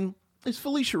 And it's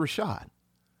Phylicia Rashad.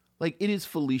 Like, it is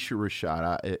Phylicia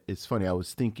Rashad. It's funny, I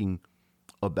was thinking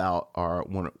about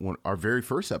our very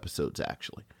first episodes,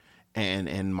 actually,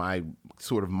 and my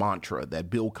sort of mantra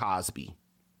that Bill Cosby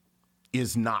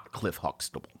is not Cliff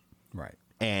Huxtable. Right.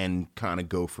 And kind of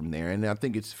go from there. And I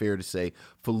think it's fair to say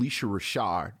Phylicia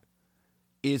Rashad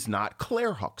is not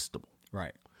Claire Huxtable.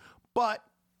 Right. But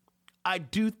I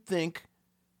do think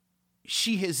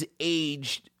she has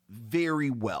aged very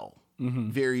well,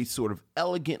 very sort of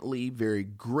elegantly, very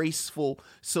graceful,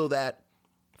 so that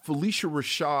Phylicia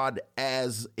Rashad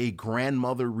as a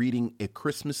grandmother reading A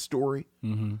Christmas Story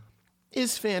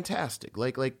is fantastic.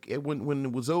 Like when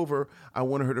it was over, I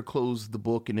wanted her to close the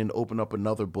book and then open up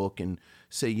another book and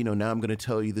say, now I'm going to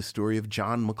tell you the story of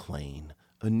John McClane,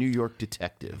 a New York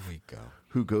detective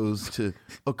who goes to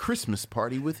a Christmas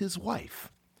party with his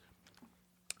wife.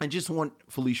 I just want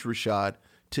Phylicia Rashad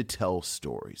to tell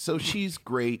stories. So she's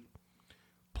great,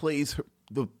 plays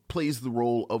the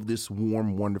role of this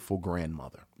warm, wonderful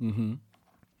grandmother.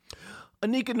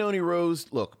 Anika Noni Rose,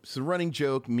 look, it's a running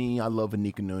joke. I love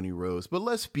Anika Noni Rose. But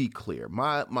let's be clear.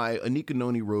 My Anika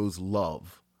Noni Rose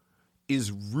love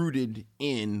is rooted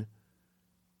in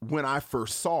when I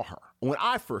first saw her.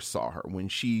 When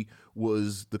she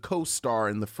was the co-star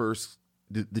in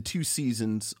the 2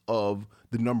 seasons of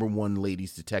the #1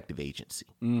 Ladies Detective Agency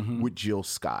with Jill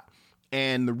Scott.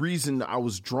 And the reason I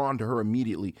was drawn to her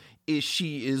immediately is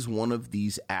she is one of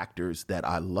these actors that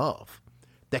I love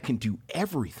that can do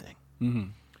everything.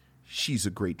 She's a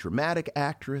great dramatic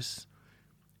actress.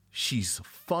 She's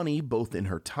funny both in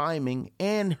her timing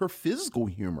and her physical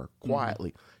humor,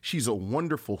 quietly. She's a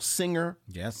wonderful singer.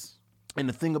 Yes. And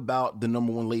the thing about the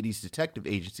 #1 Ladies Detective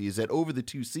Agency is that over the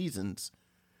 2 seasons,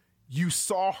 you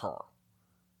saw her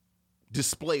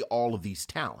display all of these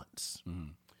talents.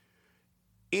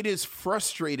 It has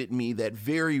frustrated me that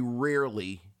very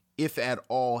rarely, if at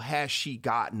all, has she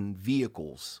gotten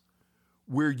vehicles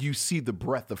where you see the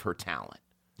breadth of her talent.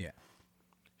 Yeah.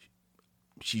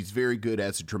 She's very good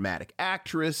as a dramatic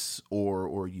actress,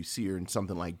 or you see her in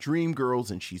something like Dreamgirls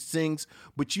and she sings,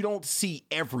 but you don't see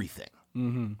everything.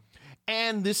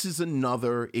 And this is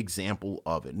another example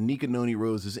of it. Anika Noni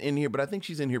Rose is in here, but I think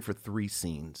she's in here for 3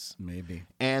 scenes. Maybe.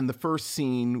 And the first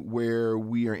scene where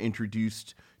we are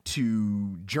introduced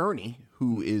to Journey,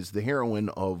 who is the heroine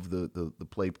of the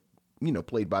play,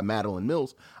 played by Madeline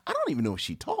Mills. I don't even know if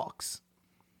she talks.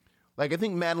 Like, I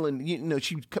think Madeline,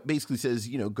 she basically says,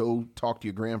 go talk to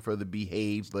your grandfather,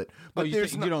 behave. But you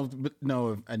don't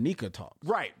know if Anika talks.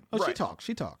 Right. Oh, right.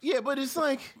 She talks. Yeah, but it's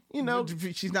like,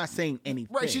 she's not saying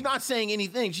anything. Right, she's not saying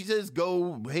anything. She says,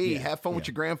 go, hey, have fun with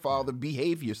your grandfather,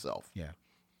 behave yourself. Yeah.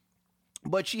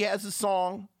 But she has a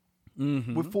song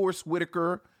with Forrest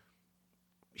Whitaker.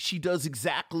 She does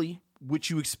exactly what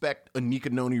you expect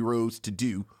Anika Noni Rose to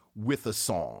do with a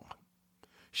song.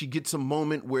 She gets a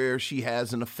moment where she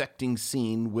has an affecting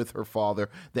scene with her father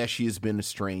that she has been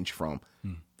estranged from.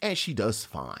 And she does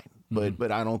fine.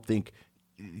 But I don't think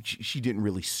she didn't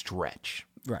really stretch.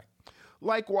 Right.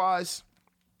 Likewise,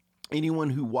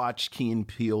 anyone who watched Key and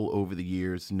Peele over the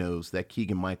years knows that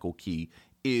Keegan-Michael Key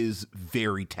is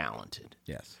very talented.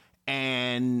 Yes.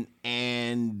 And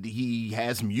he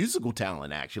has musical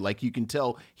talent, actually. Like, you can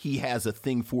tell he has a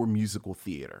thing for musical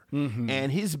theater.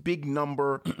 And his big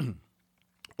number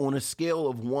on a scale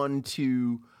of 1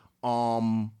 to,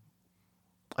 I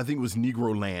think it was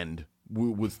Negroland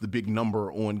was the big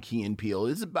number on Key and Peele.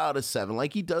 It's about a 7.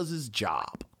 Like, he does his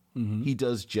job. He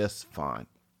does just fine.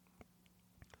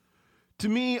 To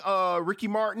me, Ricky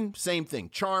Martin, same thing.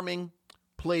 Charming.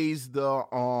 Plays the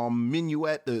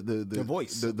minuet, the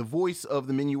voice, the voice of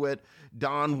the minuet,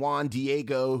 Don Juan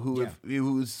Diego, who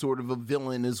is sort of a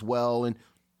villain as well, and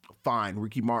fine.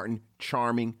 Ricky Martin,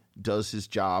 charming, does his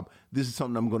job. This is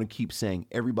something I'm going to keep saying.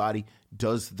 Everybody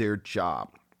does their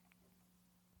job.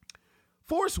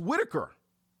 Forrest Whitaker.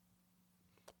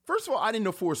 First of all, I didn't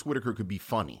know Forrest Whitaker could be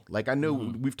funny. Like, I know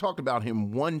we've talked about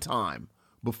him one time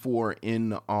before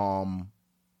in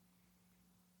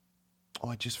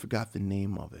I just forgot the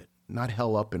name of it. Not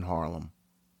Hell Up in Harlem.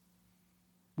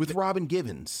 With Robin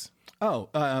Givens. Oh,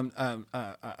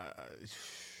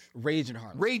 Rage in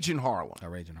Harlem. Rage in Harlem.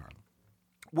 Rage in Harlem.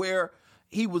 Where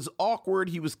he was awkward,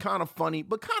 he was kind of funny,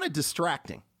 but kind of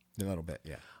distracting. A little bit,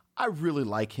 yeah. I really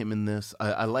like him in this.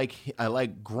 I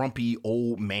like grumpy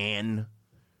old man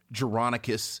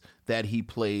Geronicus that he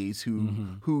plays,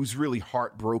 who's really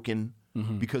heartbroken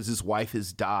because his wife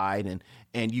has died,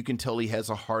 and you can tell he has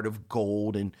a heart of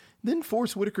gold. And then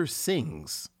Forest Whitaker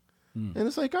sings. And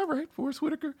it's like, all right, Forest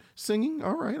Whitaker singing.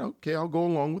 All right, okay, I'll go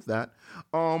along with that.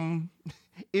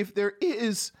 If there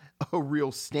is a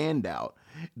real standout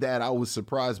that I was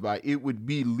surprised by, it would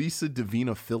be Lisa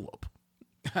Davina Phillip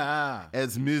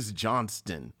as Ms.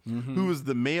 Johnston, who is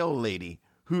the mail lady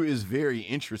who is very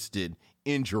interested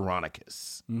in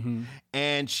Geronicus.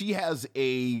 And she has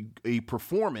a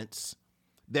performance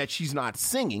that she's not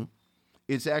singing.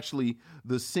 It's actually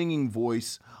the singing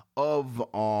voice of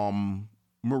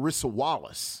Marissa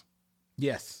Wallace.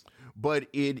 Yes. But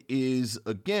it is,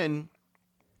 again,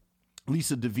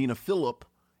 Lisa Davina Phillip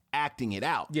acting it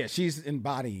out. Yeah, she's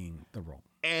embodying the role.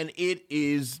 And it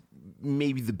is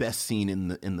maybe the best scene in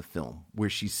the film, where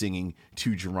she's singing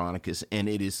to Geronicus, and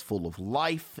it is full of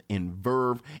life and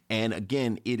verve, and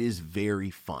again, it is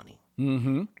very funny.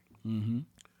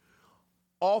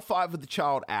 All 5 of the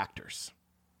child actors,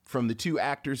 from the 2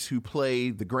 actors who play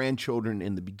the grandchildren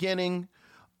in the beginning,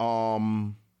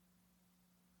 and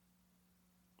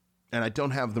I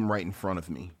don't have them right in front of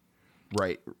me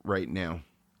right now.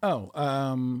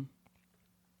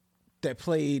 That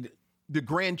played the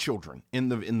grandchildren in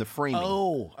the framing.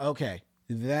 Oh, okay.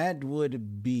 That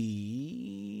would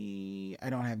be, I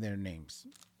don't have their names.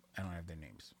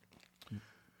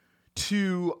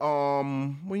 To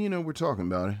well, we're talking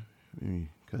about it. Let me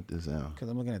cut this out. Because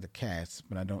I'm looking at the cast,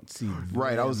 but I don't see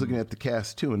Right, I was looking at the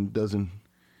cast too, and it doesn't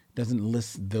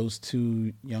list those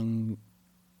 2 young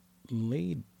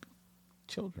laid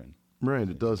children. Right,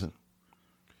 it doesn't.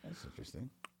 That's interesting.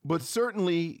 But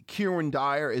certainly Kieran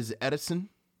Dyer is Edison.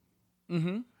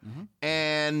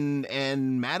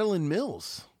 And Madeline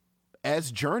Mills as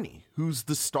Journey, who's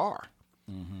the star.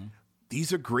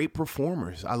 These are great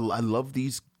performers. I love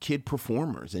these kid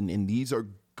performers, and these are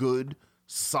good,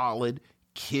 solid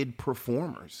kid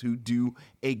performers who do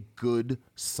a good,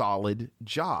 solid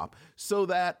job. So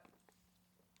that,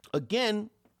 again,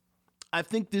 I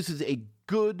think this is a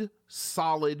good,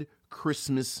 solid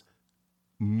Christmas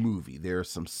movie. There are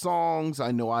some songs.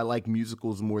 I know I like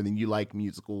musicals more than you like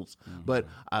musicals, but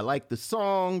I like the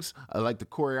songs. I like the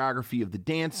choreography of the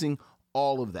dancing,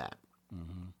 all of that.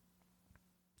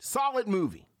 Solid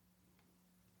movie.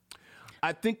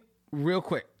 I think, real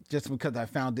quick, just because I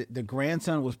found it, the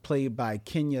grandson was played by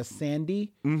Kenya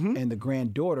Sandy, and the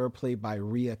granddaughter played by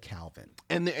Rhea Calvin.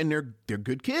 And they're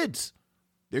good kids.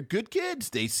 They're good kids.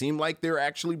 They seem like they're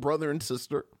actually brother and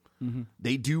sister.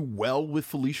 They do well with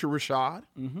Felicia Rashad.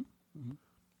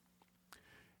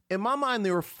 In my mind,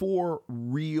 there are 4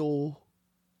 real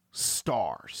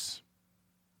stars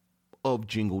of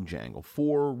Jingle Jangle.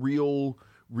 4 real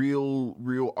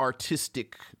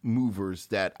artistic movers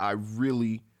that I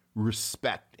really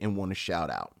respect and want to shout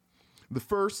out. The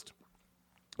first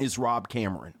is Rob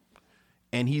Cameron,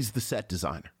 and he's the set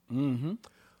designer.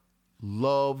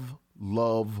 Love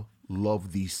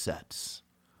these sets.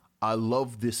 I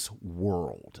love this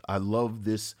world. I love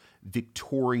this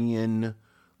Victorian,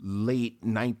 late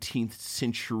 19th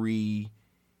century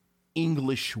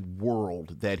English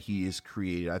world that he has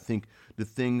created. I think the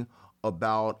thing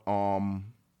about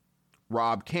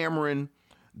Rob Cameron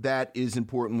that is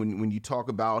important when you talk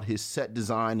about his set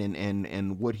design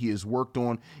and what he has worked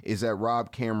on is that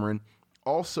Rob Cameron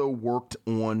also worked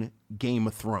on Game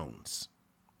of Thrones.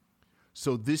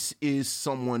 So this is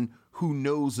someone who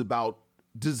knows about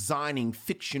designing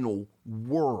fictional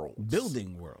worlds,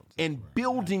 building worlds, and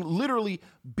literally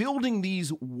building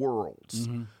these worlds.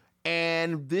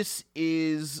 And this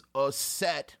is a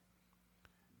set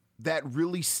that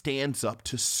really stands up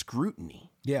to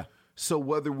scrutiny. Yeah. So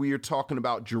whether we are talking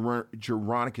about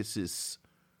Geronicus's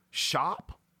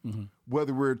shop,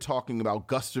 whether we're talking about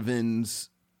Gustavin's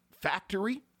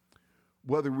factory,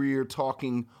 whether we are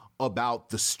talking about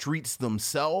the streets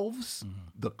themselves,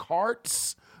 the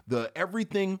carts, the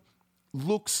everything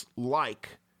looks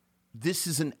like this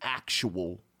is an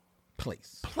actual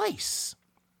place.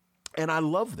 And I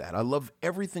love that. I love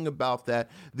everything about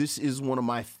that. This is one of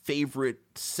my favorite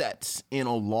sets in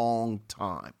a long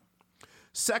time.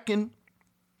 Second,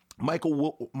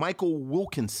 Michael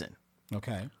Wilkinson.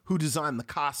 Okay. Who designed the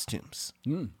costumes.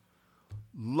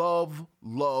 Love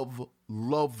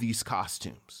these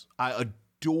costumes. I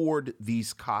adored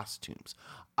these costumes.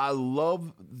 I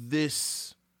love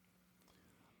this.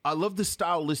 I love the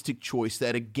stylistic choice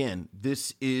that, again,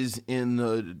 this is in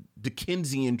the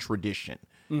Dickensian tradition.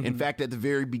 In fact, at the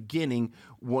very beginning,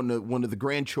 one of the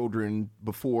grandchildren,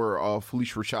 before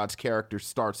Felicia Rashad's character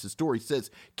starts the story,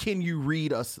 says, "Can you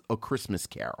read us a Christmas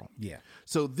Carol?" Yeah.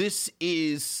 So this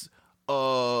is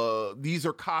these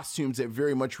are costumes that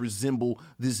very much resemble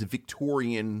this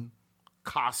Victorian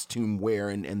costume wear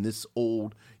and this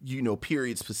old,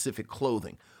 period specific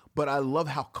clothing. But I love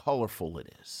how colorful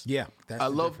it is. Yeah, I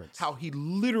love how he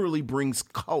literally brings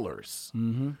colors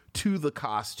to the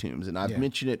costumes. And I've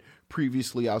mentioned it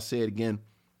previously. I'll say it again.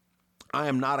 I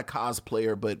am not a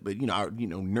cosplayer, but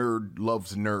nerd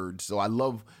loves nerds. So I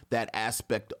love that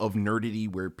aspect of nerdity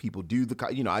where people do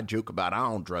I joke about I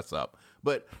don't dress up,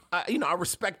 but I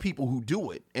respect people who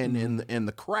do it and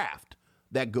the craft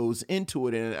that goes into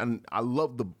it. And I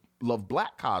love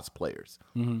black cosplayers,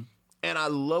 and I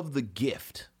love the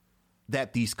gift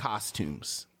that these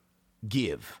costumes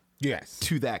give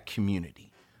to that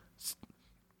community.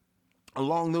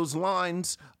 Along those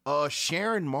lines,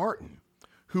 Sharon Martin,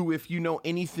 who, if you know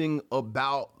anything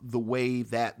about the way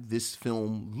that this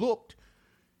film looked,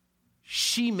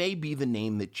 she may be the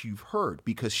name that you've heard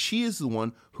because she is the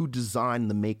one who designed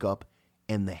the makeup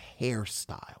and the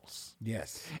hairstyles.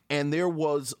 Yes. And there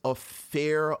was a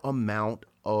fair amount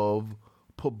of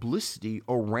publicity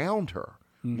around her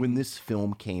when this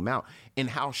film came out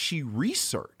and how she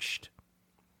researched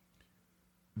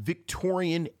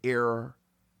Victorian era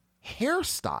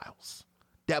hairstyles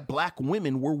that black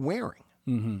women were wearing.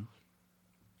 You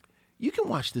can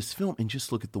watch this film and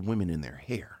just look at the women in their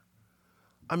hair.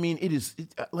 I mean, it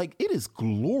is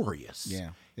glorious.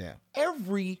 Yeah.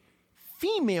 Every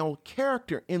female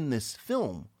character in this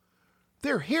film,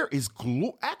 their hair is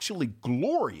actually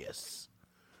glorious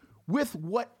with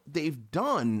what they've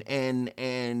done, and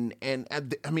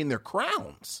I mean, they're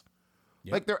crowns.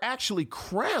 Yep. Like they're actually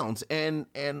crowns, and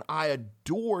I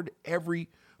adored every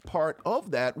part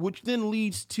of that, which then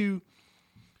leads to,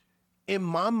 in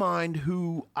my mind,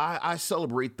 who I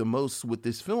celebrate the most with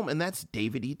this film, and that's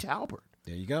David E. Talbert.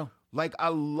 There you go. Like, I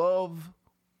love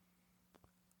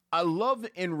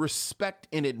and respect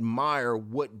and admire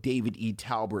what David E.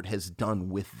 Talbert has done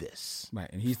with this. Right,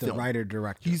 and he's film. the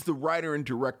writer-director. He's the writer and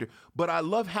director, but I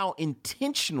love how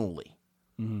intentionally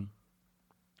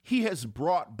he has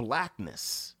brought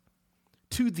blackness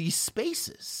to these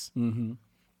spaces.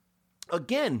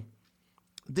 Again,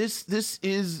 this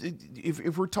is,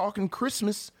 if we're talking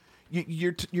Christmas,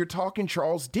 you're talking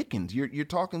Charles Dickens. You're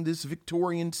talking this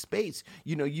Victorian space.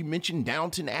 You mentioned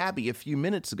Downton Abbey a few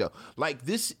minutes ago. Like,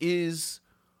 this is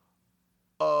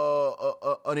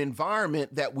an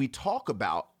environment that we talk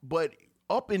about, but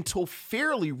up until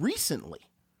fairly recently,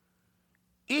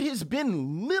 it has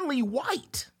been lily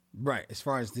white. Right, as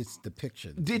far as its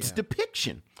depiction.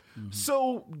 Depiction.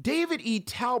 So David E.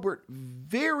 Talbert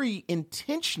very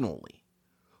intentionally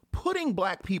putting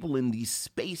black people in these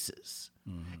spaces,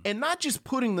 and not just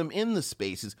putting them in the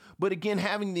spaces, but again,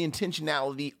 having the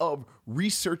intentionality of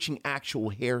researching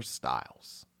actual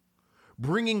hairstyles,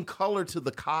 bringing color to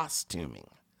the costuming,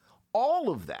 all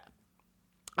of that.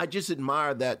 I just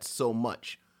admire that so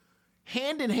much.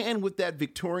 Hand in hand with that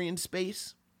Victorian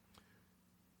space,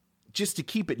 just to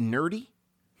keep it nerdy,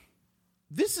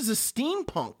 this is a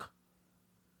steampunk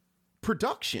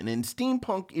production, and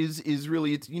steampunk is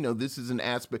really, this is an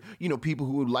aspect, people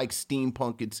who like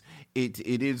steampunk, it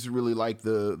is really like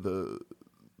the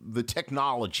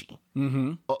technology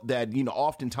that,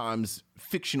 oftentimes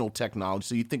fictional technology.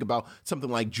 So you think about something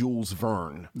like Jules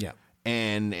Verne. Yeah.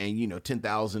 And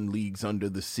 10,000 Leagues Under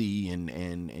the Sea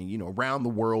and Around the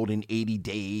World in 80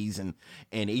 Days and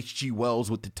H.G. Wells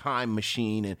with the Time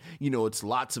Machine, and it's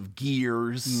lots of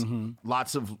gears,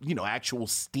 lots of actual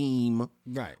steam,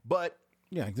 right? But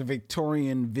the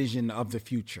Victorian vision of the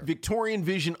future,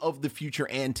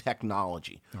 and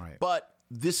technology. Right. But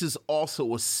this is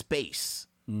also a space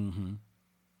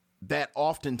that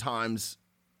oftentimes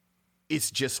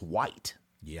it's just white.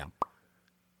 Yeah.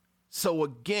 So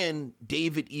again,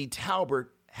 David E.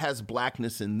 Talbert has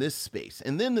blackness in this space.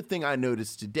 And then the thing I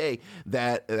noticed today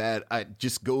that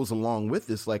just goes along with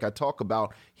this, like I talk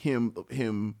about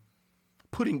him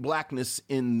putting blackness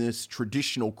in this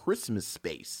traditional Christmas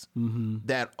space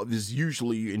that is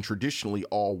usually and traditionally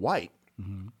all white.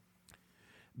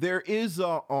 There is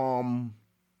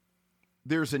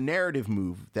there's a narrative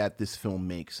move that this film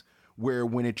makes where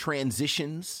when it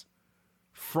transitions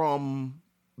from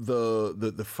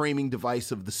the framing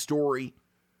device of the story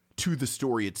to the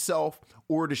story itself,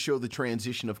 or to show the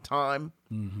transition of time,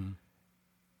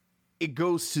 it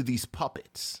goes to these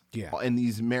puppets and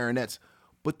these marionettes,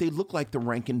 but they look like the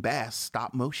Rankin Bass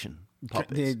stop motion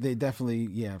puppets. They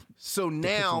definitely, So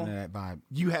now that vibe.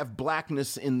 You have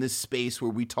blackness in this space where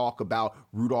we talk about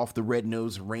Rudolph the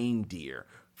Red-Nosed Reindeer,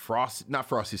 not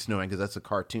Frosty Snowman because that's a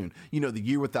cartoon, The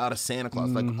Year Without a Santa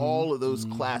Claus, like all of those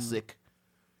classic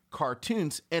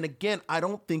cartoons. And again, I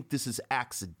don't think this is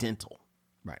accidental.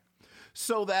 Right.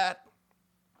 So that,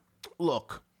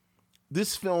 look,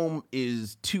 this film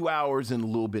is 2 hours and a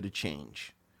little bit of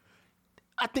change.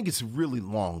 I think it's really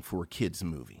long for a kid's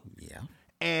movie. Yeah.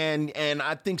 And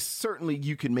I think certainly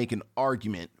you can make an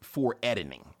argument for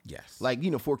editing. Yes. Like,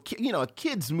 for a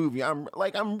kid's movie,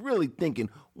 I'm really thinking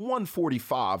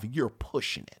 145, you're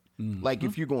pushing it. Mm-hmm. Like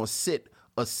if you're going to sit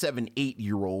a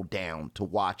 7-8-year-old down to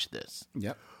watch this.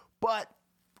 Yep. But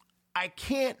I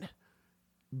can't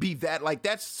be that, like,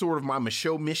 that's sort of my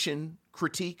Michaud mission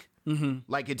critique. Mm-hmm.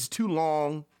 Like, it's too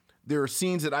long. There are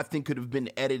scenes that I think could have been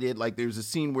edited. Like, there's a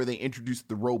scene where they introduced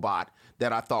the robot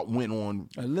that I thought went on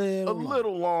a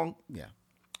little long. Yeah.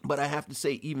 But I have to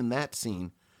say, even that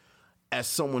scene, as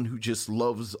someone who just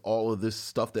loves all of this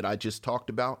stuff that I just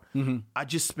talked about, I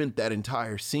just spent that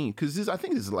entire scene, because I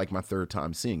think this is like my third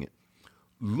time seeing it,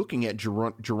 looking at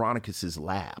Geronicus's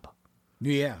lab.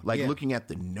 Yeah. Looking at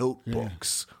the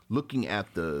notebooks, looking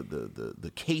at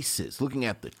the cases, looking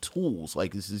at the tools.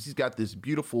 Like he's got this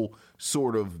beautiful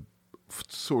sort of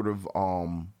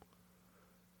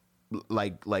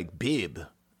like bib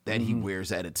that he wears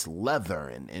that it's leather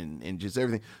and just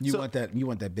everything. You want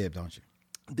that bib, don't you?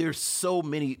 There's so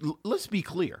many. Let's be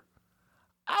clear.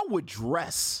 I would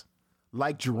dress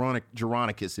like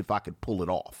Geronicus if I could pull it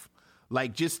off.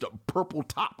 Like just a purple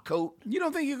top coat. You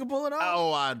don't think you can pull it off?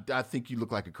 Oh, I think you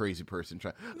look like a crazy person.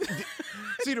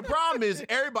 See, the problem is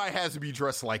everybody has to be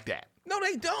dressed like that. No,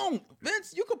 they don't.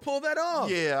 Vince, you could pull that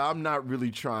off. Yeah, I'm not really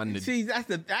trying to. See, that's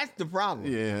the problem.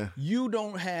 Yeah. You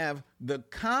don't have the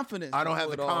confidence. I don't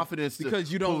have the confidence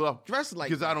because you don't dress like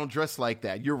that. Because I don't dress like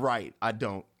that. You're right. I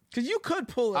don't. Because you could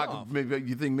pull it off. Maybe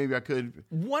you think maybe I could.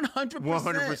 100%.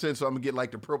 100%. So I'm gonna get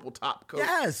like the purple top coat.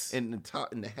 Yes. And the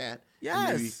top and the hat.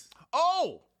 Yes.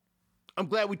 Oh, I'm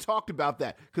glad we talked about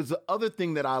that, because the other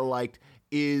thing that I liked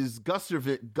is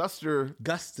Gustafson,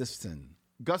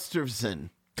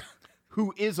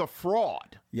 who is a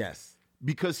fraud. Yes.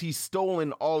 Because he's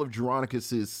stolen all of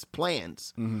Geronicus's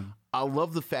plans. Mm-hmm. I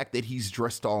love the fact that he's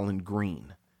dressed all in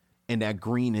green, and that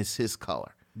green is his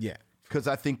color. Yeah. Because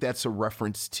I think that's a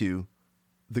reference to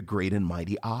the great and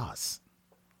mighty Oz.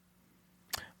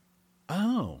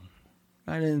 Oh.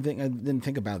 I didn't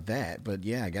think about that, but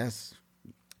yeah, I guess.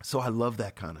 So I love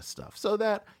that kind of stuff. So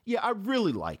that, yeah, I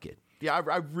really like it. Yeah,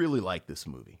 I really like this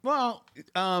movie. Well,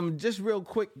 just real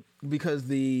quick, because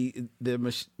the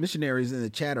missionaries in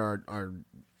the chat are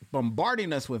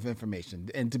bombarding us with information,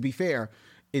 and to be fair,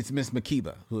 it's Miss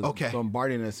Makiba who's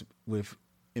bombarding us with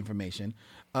information.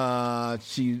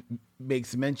 She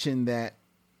makes mention that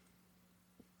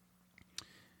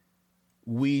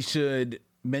we should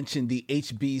mention the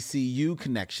HBCU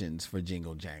connections for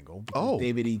Jingle Jangle. Oh.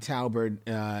 David E. Talbert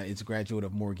is a graduate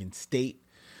of Morgan State.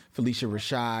 Felicia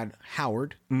Rashad,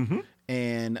 Howard. Mm-hmm.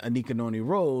 And Anika Noni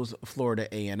Rose, Florida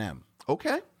A&M.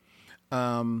 Okay.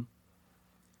 And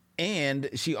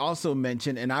she also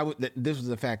mentioned, and this was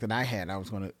the fact that I was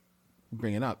going to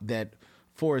bring it up, that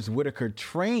Forrest Whitaker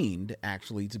trained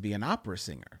actually to be an opera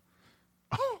singer.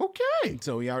 Oh, okay.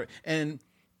 So he already, and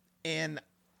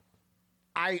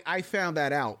I found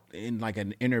that out in like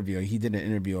an interview. He did an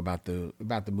interview about the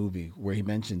movie where he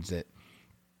mentions it.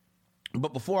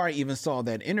 But before I even saw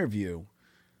that interview,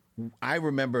 I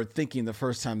remember thinking the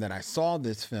first time that I saw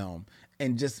this film,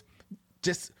 and just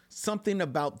something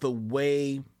about the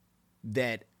way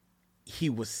that he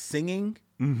was singing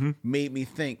made me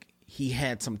think he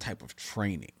had some type of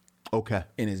training. Okay.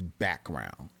 In his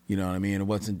background. You know what I mean? It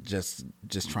wasn't just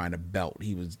trying to belt.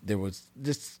 There was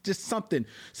just something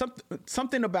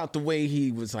about the way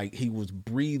he was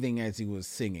breathing as he was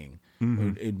singing.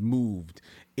 Mm-hmm. It moved.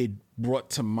 It brought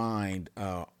to mind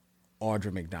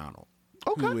Audra McDonald,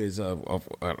 who is an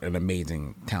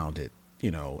amazing, talented,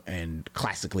 and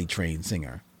classically trained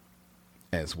singer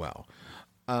as well.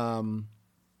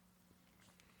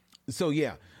 So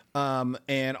yeah.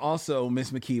 And also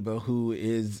Miss Makiba, who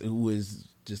is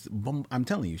just, I'm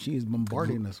telling you, she is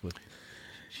bombarding us with.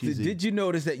 Did you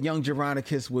notice that young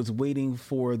Geronicus was waiting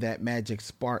for that magic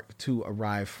spark to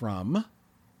arrive from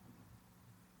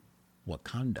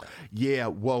Wakanda? Yeah,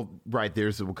 well, right.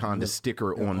 There's a Wakanda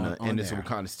sticker on there's a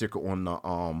Wakanda sticker on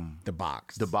the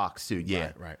box. The box too.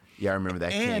 Yeah, right. Yeah, I remember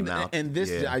that came out. And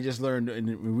this, I just learned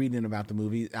in reading about the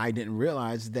movie. I didn't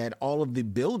realize that all of the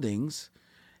buildings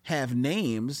have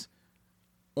names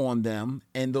on them,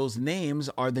 and those names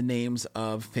are the names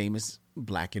of famous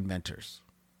Black inventors.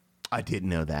 I didn't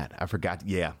know that. I forgot.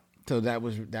 Yeah. So that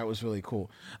was really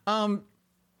cool. I'm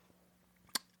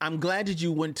glad that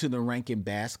you went to the Rankin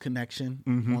Bass connection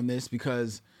on this,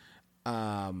 because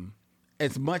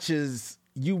as much as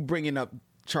you bringing up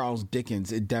Charles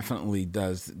Dickens, it definitely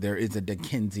does. There is a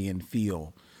Dickensian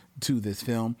feel to this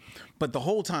film. But the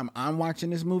whole time I'm watching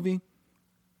this movie,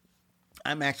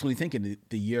 I'm actually thinking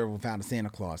the Year Without a Santa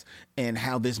Claus and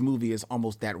how this movie is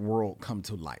almost that world come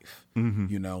to life.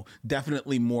 You know,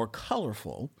 definitely more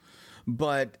colorful,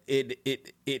 but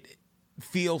it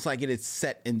feels like it is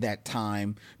set in that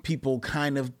time. People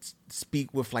kind of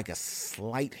speak with like a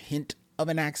slight hint of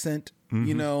an accent,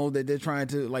 you know, that they're trying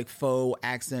to like faux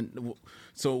accent.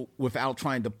 So without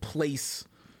trying to place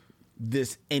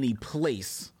this any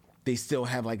place, they still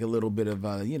have like a little bit of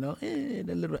a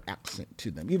little accent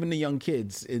to them. Even the young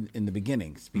kids in the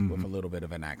beginning speak with a little bit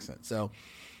of an accent. So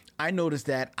I noticed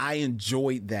that. I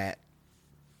enjoyed that.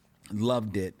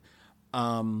 Loved it.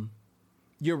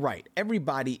 You're right.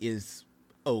 Everybody is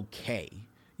okay.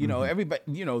 You know, everybody,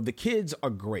 you know, the kids are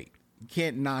great. You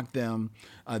can't knock them.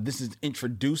 This is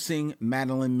introducing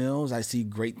Madeline Mills. I see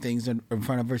great things in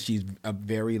front of her. She's a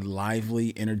very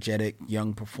lively, energetic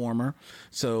young performer.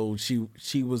 So she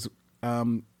was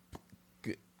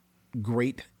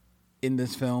great in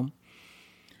this film.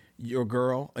 Your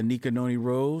girl, Anika Noni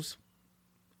Rose,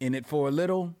 in it for a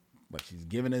little, but she's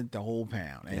giving it the whole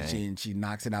pound. And she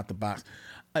knocks it out the box.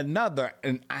 Another,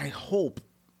 and I hope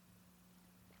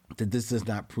that this does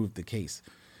not prove the case,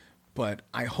 but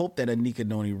I hope that Anika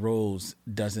Noni Rose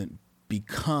doesn't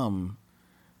become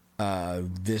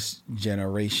this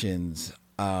generation's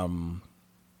Tisha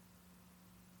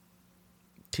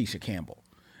Campbell,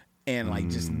 and like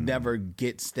just never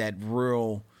gets that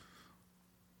real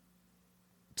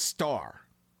star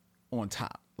on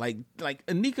top. Like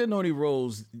Anika Noni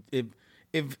Rose,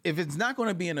 if it's not going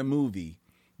to be in a movie,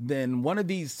 then one of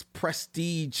these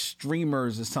prestige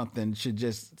streamers or something should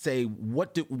just say,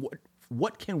 what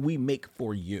can we make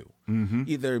for you?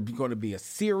 Either going to be a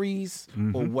series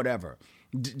or whatever,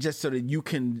 just so that you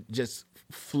can just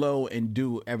flow and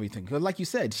do everything. Because like you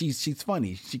said, she's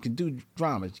funny. She can do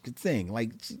drama. She can sing.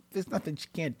 Like there's nothing she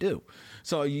can't do.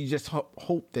 So you just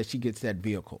hope that she gets that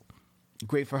vehicle.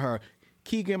 Great for her.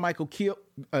 Keegan Michael Key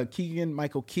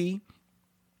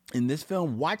in this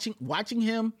film. Watching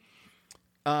him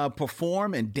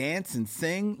perform and dance and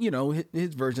sing, you know,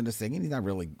 his version of singing. He's not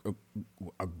really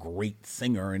a great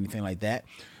singer or anything like that,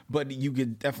 but you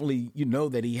could definitely, you know,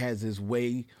 that he has his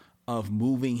way of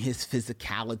moving his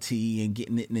physicality and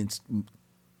getting it and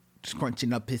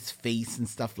scrunching up his face and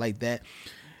stuff like that.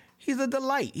 He's a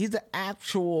delight. He's an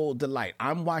actual delight.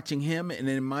 I'm watching him, and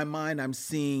in my mind, I'm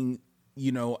seeing,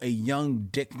 you know, a young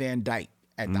Dick Van Dyke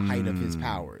at the height of his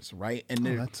powers, right? And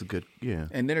that's a good, yeah.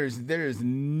 And there's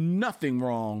nothing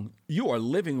wrong. You are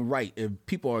living right if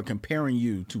people are comparing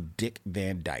you to Dick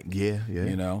Van Dyke. Yeah.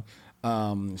 You know,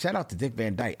 shout out to Dick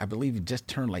Van Dyke. I believe he just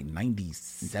turned like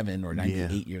 97 or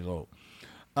 98 years old.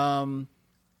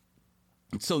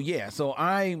 So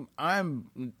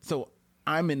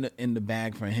I'm in the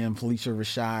bag for him. Phylicia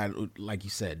Rashad, like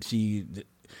you said, she,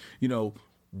 you know,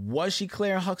 was she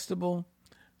Claire Huxtable?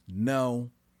 No.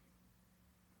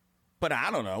 But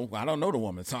I don't know. I don't know the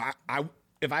woman. So I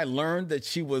if I learned that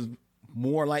she was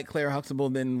more like Claire Huxtable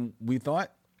than we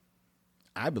thought,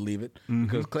 I believe it.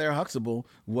 Because Claire Huxtable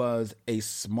was a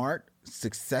smart,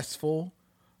 successful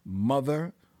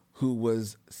mother who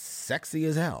was sexy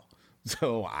as hell.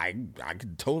 So I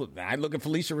could totally, I look at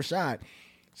Phylicia Rashad.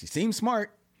 She seems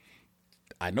smart.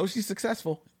 I know she's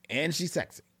successful and she's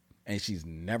sexy. And she's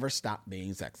never stopped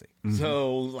being sexy.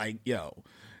 So like, yo,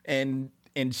 and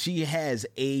she has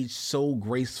aged so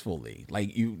gracefully.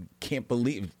 Like, you can't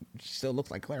believe she still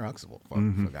looks like Claire Huxtable, for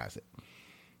God's sake.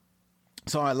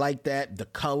 So I like that. The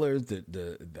colors,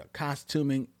 the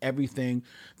costuming, everything.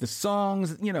 The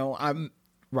songs, you know, I'm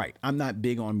not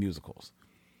big on musicals.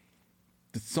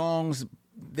 The songs,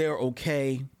 they're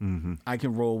okay. I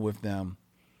can roll with them.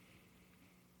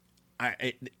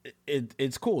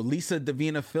 It's cool. Lisa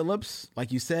Davina Phillips,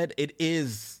 like you said, it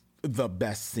is the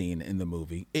best scene in the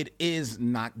movie. It is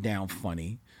knockdown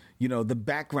funny. You know, the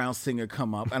background singer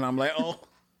come up and I'm like, oh,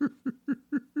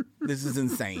 this is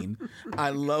insane.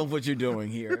 I love what you're doing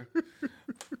here.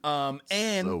 And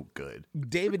so good.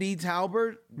 David E.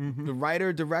 Talbert, the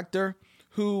writer, director,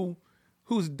 who's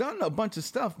done a bunch of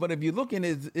stuff, but if you look in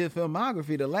his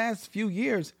filmography the last few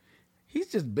years, he's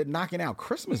just been knocking out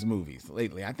Christmas movies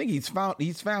lately. I think he's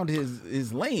found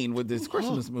his lane with this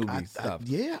Christmas movie stuff.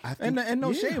 I think, and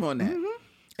no shame on that.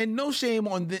 And no shame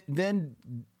on then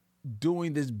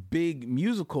doing this big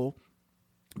musical,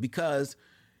 because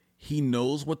he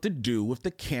knows what to do with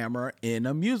the camera in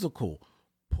a musical.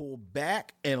 Pull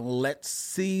back and let's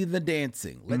see the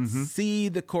dancing. Let's see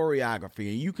the choreography.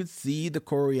 And you could see the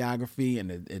choreography and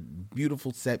the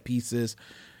beautiful set pieces.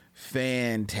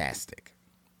 Fantastic.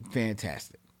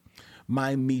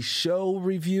 My Michaud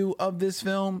review of this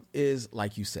film is,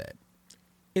 like you said,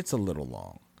 it's a little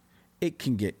long. it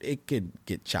could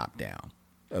get chopped down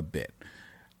a bit.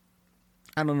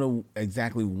 I don't know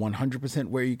exactly 100%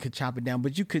 where you could chop it down,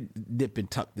 but you could dip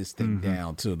and tuck this thing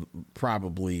down to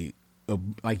probably,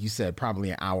 like you said,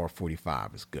 probably an hour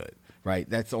 45 is good, right?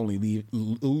 That's only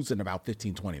losing about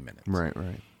 15, 20 minutes. Right.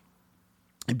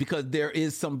 And because there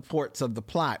is some parts of the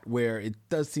plot where it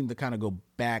does seem to kind of go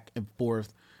back and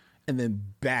forth and then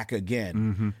back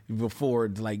again before,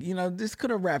 like, this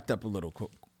could have wrapped up a little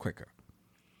quicker.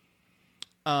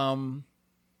 The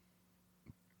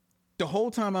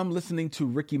whole time I'm listening to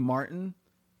Ricky Martin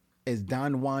as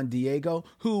Don Juan Diego,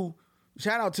 who,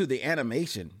 shout out to the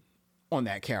animation on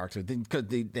that character, because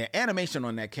the animation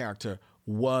on that character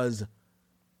was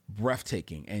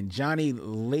breathtaking. And Johnny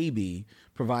Labey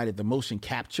provided the motion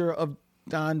capture of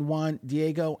Don Juan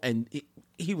Diego, and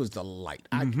he was the light.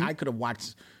 I could have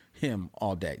watched him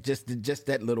all day, just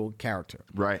that little character.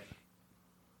 Right.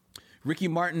 Ricky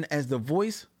Martin as the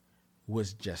voice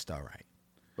was just all right.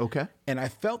 Okay. And I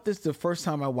felt this the first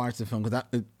time I watched the film,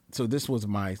 so this was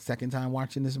my second time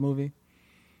watching this movie,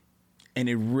 and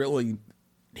it really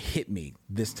hit me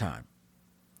this time.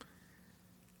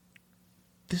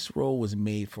 This role was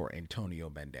made for Antonio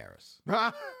Banderas.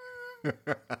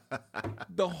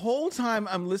 The whole time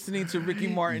I'm listening to Ricky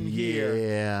Martin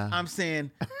here, I'm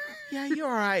saying, yeah, you're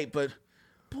all right, but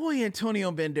boy,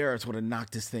 Antonio Banderas would have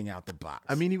knocked this thing out the box.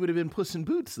 I mean, he would have been Puss in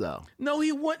Boots, though. No,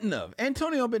 he wouldn't have.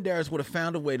 Antonio Banderas would have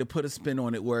found a way to put a spin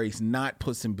on it where he's not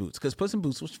Puss in Boots, because Puss in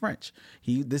Boots was French.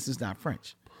 This is not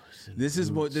French. This is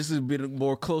a bit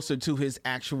more closer to his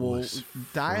actual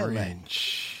dialect.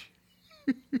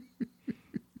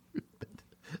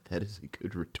 That is a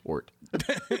good retort.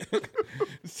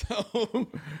 So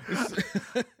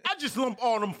I just lump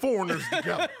all them foreigners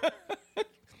together.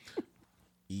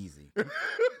 Easy.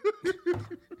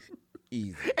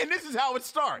 Easy. And this is how it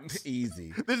starts.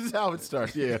 Easy. This is how it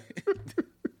starts. Yeah.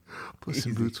 Puss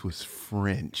in Boots was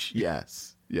French.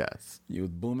 Yes. You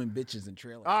was booming bitches and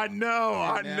trailers. I know.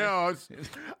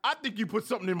 I think you put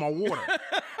something in my water.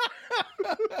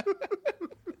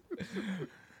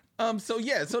 So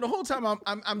the whole time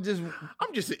I'm just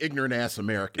an ignorant ass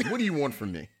American. What do you want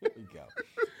from me? There you go.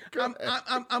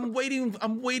 I'm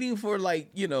waiting for,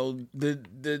 like,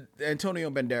 the Antonio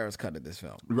Banderas cut of this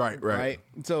film. Right.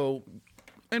 So,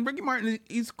 and Ricky Martin,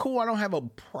 he's cool. I don't have a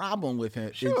problem with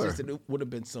him. Sure. It's just that it would have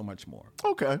been so much more.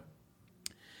 Okay.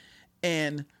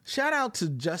 And shout out to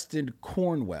Justin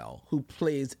Cornwell, who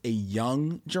plays a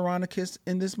young Geronicus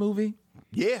in this movie.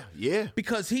 Yeah.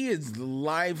 Because he is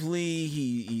lively,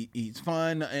 he's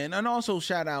fun, and also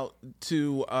shout out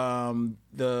to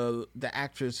the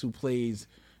actress who plays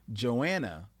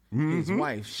Joanna, his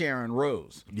wife, Sharon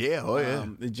Rose. Yeah,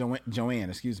 Joanne,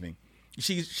 excuse me.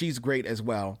 She's great as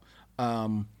well.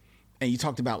 And you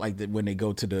talked about, like, when they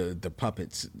go to the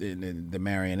puppets and the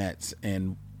marionettes,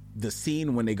 and the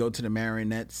scene when they go to the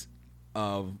marionettes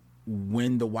of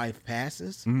when the wife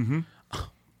passes.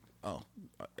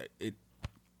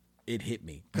 It hit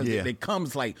me because it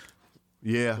comes like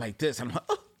this, and I'm like,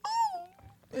 oh.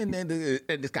 And then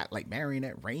it's got like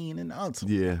marionette rain and all.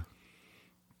 Yeah.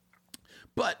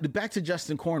 But back to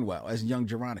Justin Cornwell as young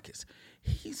Geronicus,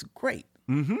 he's great.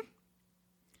 And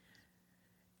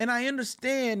I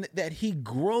understand that he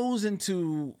grows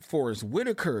into Forrest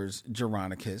Whitaker's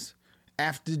Geronicus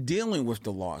after dealing with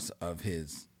the loss of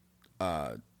his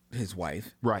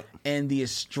wife, right, and the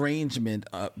estrangement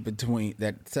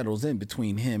that settles in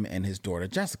between him and his daughter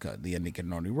Jessica, the Anika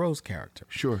Noni Rose character.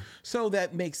 Sure. So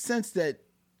that makes sense that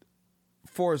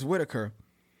Forrest Whitaker,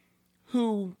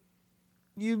 who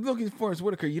you look at Forrest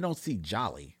Whitaker, you don't see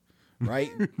jolly, right?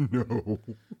 No.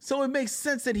 So it makes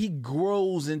sense that he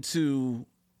grows into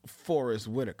Forrest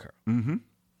Whitaker.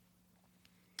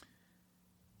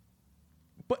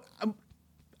 But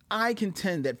I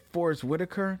contend that Forrest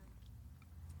Whitaker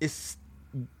is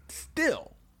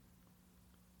still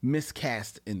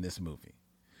miscast in this movie,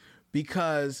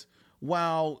 because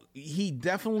while he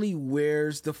definitely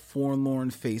wears the forlorn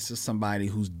face of somebody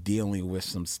who's dealing with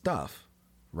some stuff,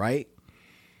 right?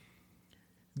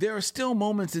 There are still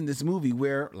moments in this movie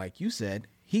where, like you said,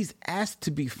 he's asked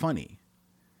to be funny,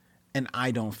 and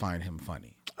I don't find him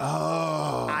funny.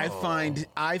 Oh.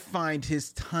 I find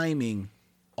his timing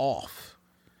off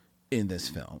in this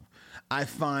film. I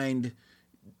find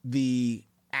the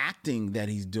acting that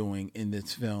he's doing in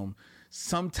this film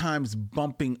sometimes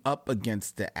bumping up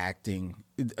against the acting,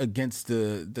 against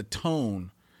the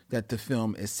tone that the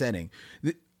film is setting.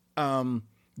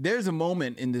 There's a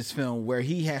moment in this film where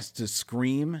he has to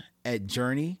scream at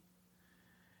Journey,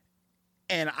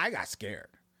 and I got scared.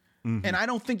 And I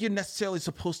don't think you're necessarily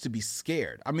supposed to be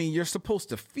scared. I mean, you're supposed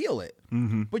to feel it,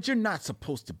 but you're not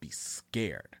supposed to be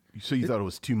scared. So you thought it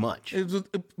was too much?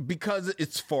 Because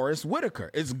it's Forrest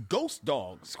Whitaker. It's Ghost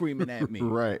Dog screaming at me.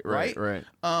 Right.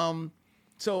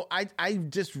 So I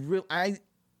just really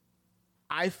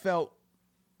I felt,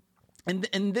 and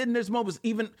then there's moments,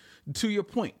 even to your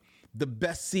point, the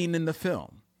best scene in the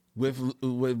film with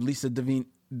Lisa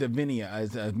Davinia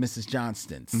as Mrs.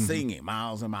 Johnston singing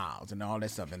Miles and Miles and all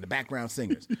that stuff, and the background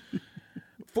singers.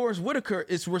 Forrest Whitaker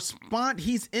is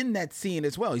he's in that scene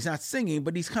as well. He's not singing,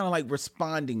 but he's kind of like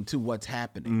responding to what's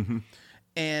happening.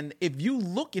 And if you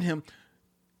look at him,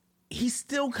 he's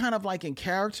still kind of like in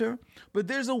character, but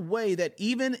there's a way that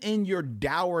even in your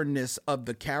dourness of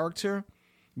the character,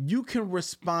 you can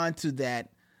respond to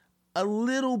that a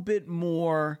little bit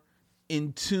more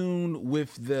in tune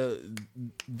with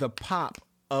the pop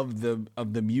of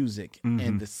the music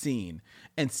and the scene,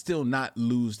 and still not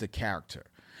lose the character.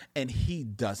 And he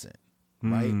doesn't,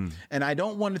 right? And I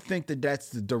don't want to think that that's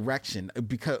the direction,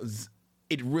 because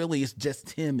it really is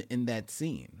just him in that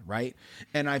scene, right?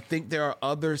 And I think there are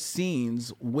other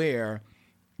scenes where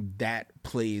that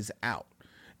plays out.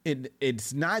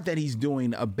 It's not that he's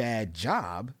doing a bad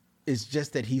job. It's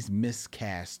just that he's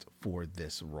miscast for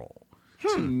this role,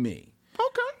 to me.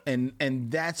 Okay.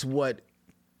 And that's what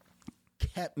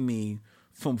kept me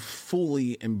from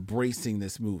fully embracing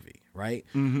this movie, right?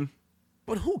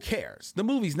 But who cares? The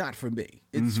movie's not for me.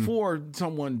 It's for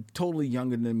someone totally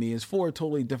younger than me. It's for a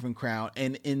totally different crowd.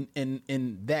 And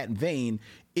in that vein,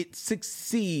 it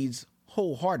succeeds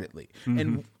wholeheartedly.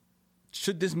 And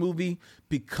should this movie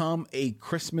become a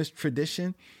Christmas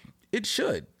tradition? It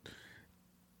should.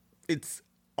 It's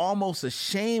almost a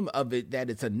shame of it that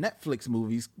it's a Netflix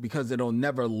movie, because it'll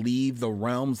never leave the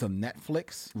realms of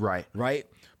Netflix. Right.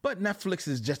 But Netflix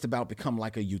is just about become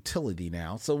like a utility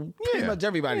now. So pretty much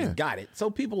everybody's got it. So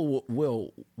people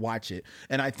will watch it.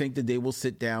 And I think that they will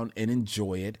sit down and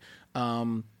enjoy it.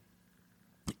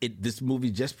 This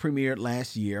movie just premiered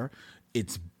last year.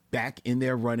 It's back in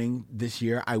their running this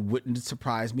year. I wouldn't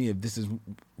surprise me if this is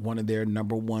one of their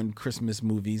number one Christmas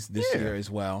movies this year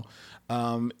as well.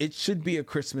 It should be a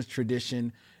Christmas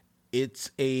tradition.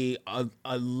 It's a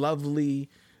lovely,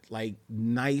 like,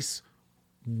 nice,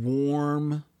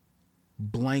 warm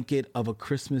blanket of a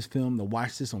Christmas film to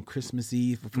watch this on Christmas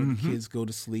Eve before the kids go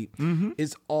to sleep.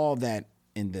 It's all that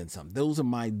and then some. Those are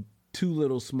my two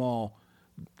little small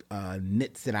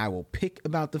nits that I will pick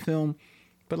about the film.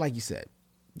 But like you said,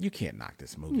 you can't knock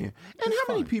this movie. And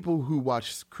how many people who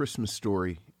watch Christmas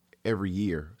Story every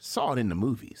year saw it in the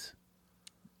movies?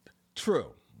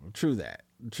 True that.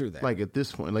 Like at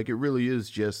this point, like it really is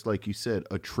just, like you said,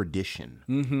 a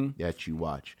tradition that you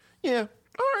watch. Yeah.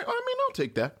 All right. I mean, I'll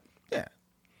take that. Yeah.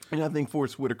 And I think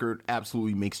Forrest Whitaker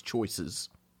absolutely makes choices.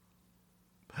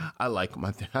 I like him.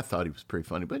 I thought he was pretty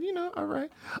funny, but all right.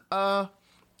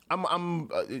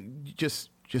 I'm just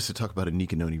to talk about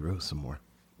Anika Noni Rose some more.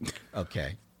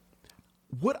 Okay.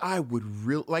 What I would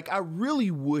I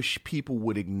really wish people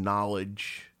would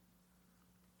acknowledge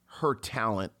her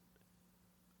talent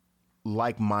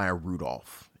like Maya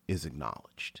Rudolph is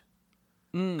acknowledged.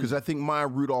 Because I think Maya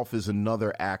Rudolph is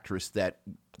another actress that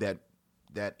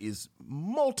is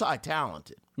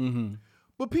multi-talented.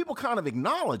 But people kind of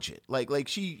acknowledge it. Like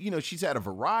she, she's had a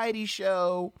variety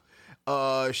show.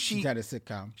 She's had a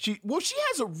sitcom. She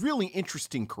has a really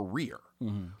interesting career.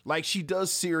 Like she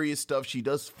does serious stuff. She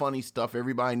does funny stuff.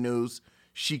 Everybody knows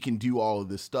she can do all of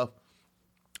this stuff.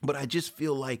 But I just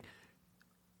feel like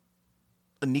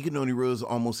Anika Noni Rose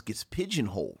almost gets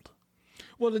pigeonholed.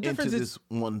 Well, the difference into is this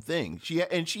one thing. She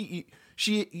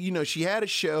had a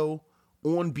show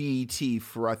on BET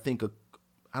for, I think,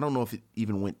 I don't know if it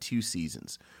even went 2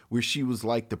 seasons, where she was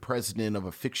like the president of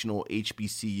a fictional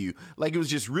HBCU. Like it was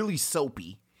just really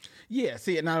soapy. Yeah,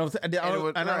 see, and I don't think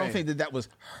that was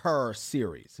her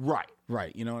series. Right.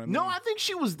 You know what I mean? No, I think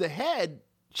she was the head.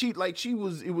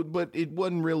 But it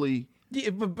wasn't really.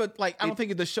 Yeah, but I don't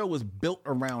think the show was built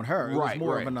around her. It was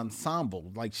more of an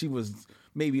ensemble. Like she was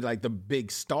maybe like the big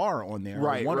star on there.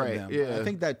 One of them. Yeah. I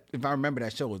think that if I remember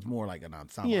that show was more like an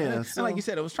ensemble. Yeah. And like you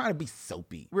said, it was trying to be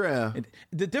soapy. Yeah. And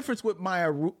the difference with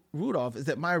Maya Rudolph is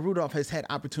that Maya Rudolph has had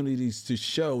opportunities to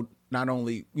show not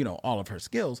only, all of her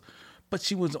skills, but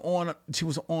she was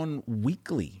on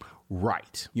weekly.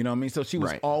 Right. You know what I mean? So she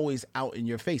was always out in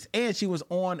your face. And she was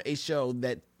on a show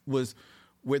that was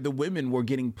where the women were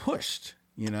getting pushed,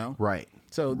 Right.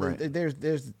 So there's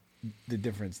the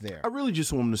difference there. I really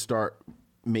just want them to start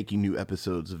making new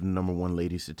episodes of the #1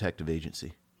 Ladies Detective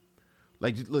Agency.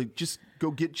 Like just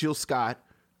go get Jill Scott,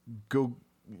 go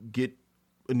get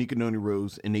Anika Noni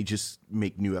Rose and they just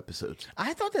make new episodes.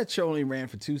 I thought that show only ran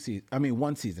for 2 seasons. I mean,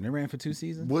 1 season. It ran for 2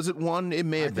 seasons? Was it one? It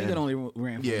may have been. I think it only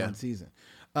ran for 1 season.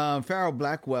 Farrell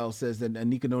Blackwell says that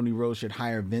Anika Noni Rose should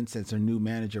hire Vince as her new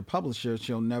manager publisher.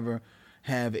 She'll never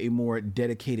have a more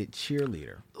dedicated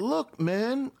cheerleader. Look,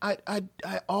 man, I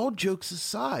all jokes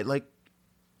aside, like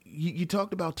you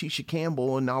talked about Tisha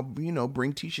Campbell, and I'll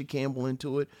bring Tisha Campbell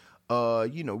into it.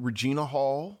 Regina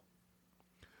Hall.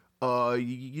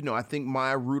 I think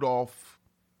Maya Rudolph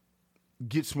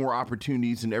gets more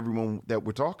opportunities than everyone that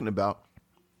we're talking about.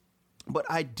 But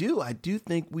I do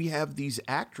think we have these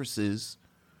actresses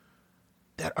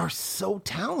that are so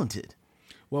talented.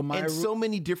 Well, in so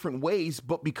many different ways,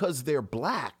 but because they're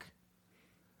black,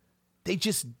 they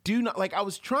just do not. Like, I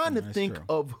was trying to think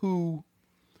of who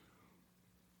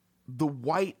the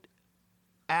white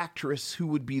actress who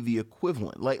would be the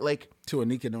equivalent, like to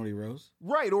Anika Noni Rose,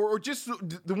 right? Or just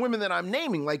the women that I'm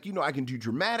naming. Like, I can do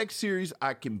dramatic series,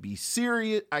 I can be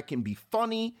serious, I can be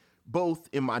funny, both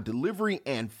in my delivery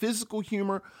and physical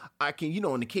humor. I can,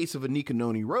 in the case of Anika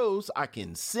Noni Rose, I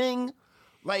can sing.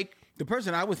 Like, the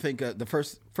person I would think the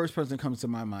first person that comes to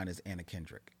my mind is Anna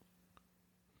Kendrick.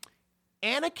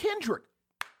 Anna Kendrick,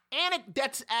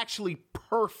 that's actually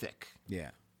perfect. Yeah.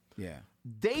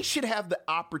 They should have the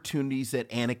opportunities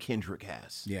that Anna Kendrick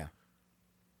has. Yeah.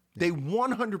 They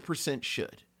 100%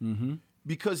 should. Mm-hmm.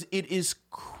 Because it is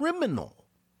criminal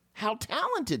how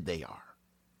talented they are.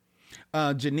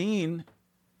 Janine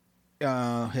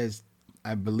has,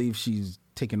 I believe she's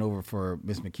taken over for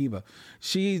Miss Makeba.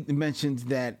 She mentions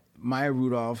that Maya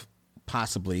Rudolph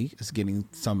possibly is getting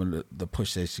some of the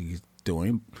push that she's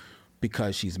doing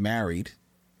because she's married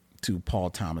to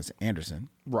Paul Thomas Anderson.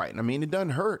 Right. I mean, it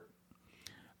doesn't hurt.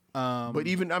 But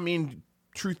even,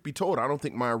 truth be told, I don't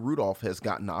think Maya Rudolph has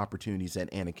gotten the opportunities that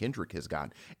Anna Kendrick has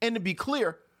gotten. And to be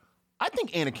clear, I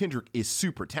think Anna Kendrick is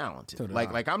super talented. So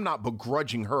like I'm not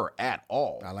begrudging her at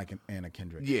all. I like Anna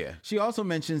Kendrick. Yeah. She also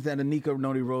mentions that Anika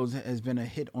Noni Rose has been a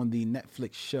hit on the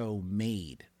Netflix show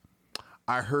Made.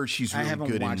 I heard she's really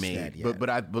good in Made.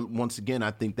 But once again,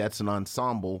 I think that's an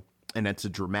ensemble and that's a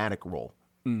dramatic role.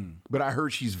 Mm. But I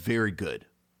heard she's very good.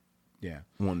 Yeah,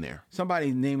 one there.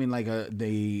 Somebody naming like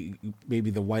maybe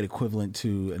the white equivalent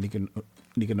to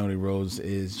Anika Noni Rose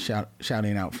is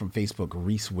shouting out from Facebook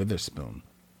Reese Witherspoon.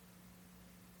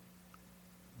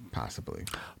 Possibly.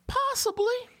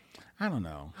 I don't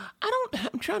know.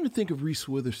 I'm trying to think of Reese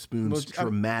Witherspoon's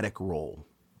dramatic role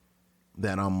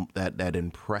that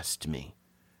impressed me,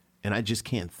 and I just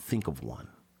can't think of one.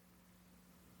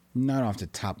 Not off the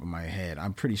top of my head.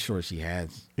 I'm pretty sure she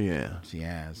has. Yeah, she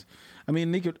has. I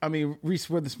mean, Reese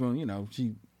Witherspoon,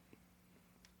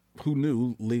 who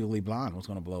knew Legally Blonde was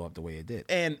going to blow up the way it did.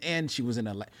 And she was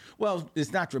in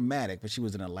it's not dramatic, but she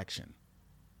was in Election.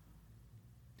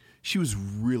 She was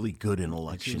really good in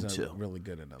Election, too. Really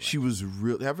good in Election. She was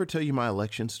really... Ever tell you my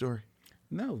Election story?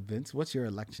 No, Vince. What's your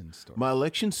Election story? My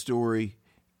Election story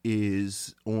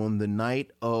is on the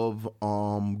night of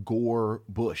Gore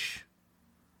Bush.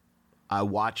 I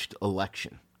watched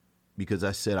Election because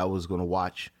I said I was going to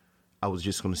watch... I was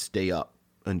just going to stay up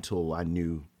until I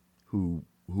knew who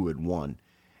had won.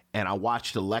 And I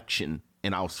watched Election,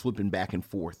 and I was flipping back and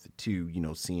forth to,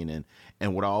 CNN.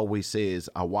 And what I always say is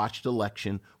I watched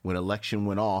Election. When Election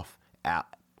went off,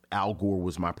 Al Gore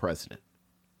was my president.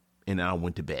 And then I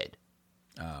went to bed.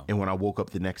 Oh. And when I woke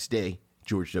up the next day,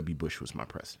 George W. Bush was my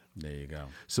president. There you go.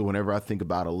 So whenever I think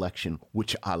about Election,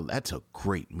 that's a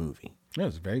great movie. Yeah,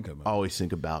 it's a very good movie. I always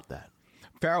think about that.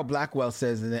 Farrell Blackwell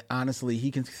says that honestly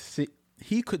he could see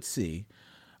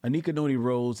Anika Noni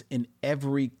Rose in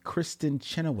every Kristen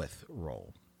Chenoweth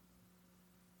role.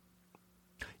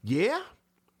 Yeah,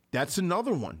 that's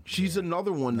another one. She's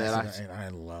another one I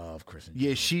love Kristen.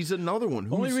 Yeah, she's another one.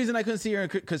 The only reason I couldn't see her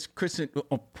because Kristen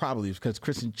probably because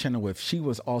Kristen Chenoweth. She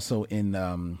was also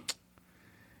in.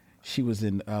 She was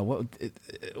in there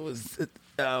was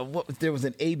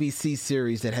an ABC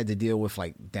series that had to deal with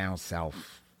like down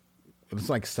south. It was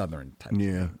like Southern type.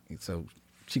 Yeah. Thing. So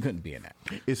she couldn't be in that.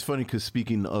 It's funny because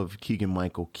speaking of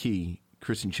Keegan-Michael Key,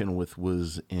 Kristen Chenoweth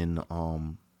was in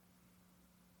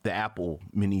the Apple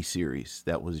miniseries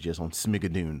that was just on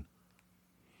Smigadoon.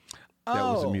 That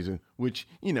was a music, which,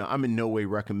 I'm in no way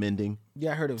recommending.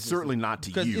 Yeah, I heard of it. Certainly not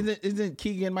to you. Isn't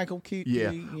Keegan-Michael Key?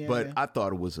 Yeah, but I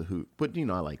thought it was a hoot. But,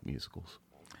 I like musicals.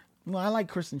 Well, I like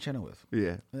Kristen Chenoweth.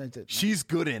 Yeah. She's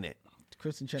good in it.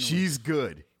 Kristen Chenoweth. She's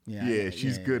good. Yeah,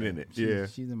 she's good in it.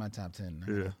 She's in my top 10.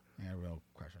 Yeah, real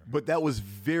question. But that was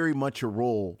very much a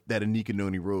role that Anika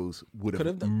Noni Rose would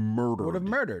have murdered. Would have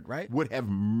murdered, right? Would have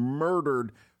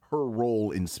murdered her role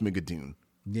in Smigadoon.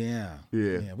 Yeah.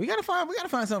 Yeah. We gotta find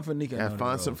something for Nika. Gotta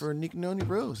find something for Nika Noni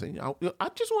Rose. And I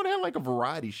just want to have like a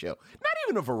variety show. Not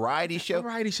even a variety show.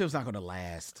 Variety show's not gonna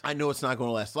last. I know it's not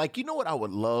gonna last. Like, you know what I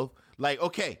would love? Like,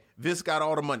 okay, Vince got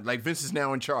all the money. Like, Vince is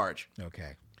now in charge.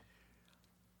 Okay.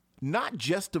 Not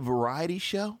just a variety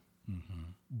show,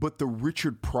 but the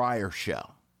Richard Pryor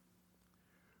show.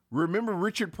 Remember,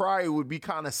 Richard Pryor would be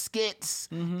kind of skits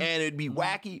and it'd be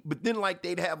wacky, but then like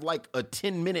they'd have like a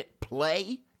 10-minute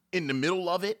play in the middle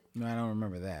of it. No, I don't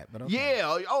remember that. But okay.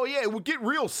 Yeah. Oh, yeah. It would get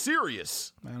real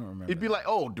serious. I don't remember. It'd be like,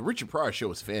 oh, the Richard Pryor show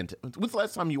was fantastic. When's the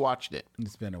last time you watched it?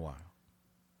 It's been a while.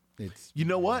 You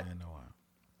know what? Been a while.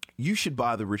 You should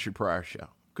buy the Richard Pryor show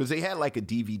because they had like a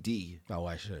DVD. Oh,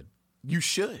 I should. You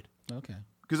should. Okay.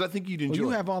 Because I think you'd enjoy you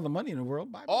it. have all the money in the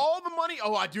world. Buy me. All the money?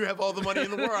 Oh, I do have all the money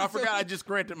in the world. I forgot I just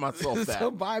granted myself that. So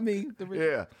buy me the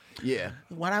Richard. Yeah.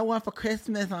 What I want for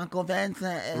Christmas, Uncle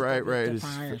Vincent. Is Right. The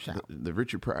Pryor show. The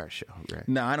Richard Pryor show. Right.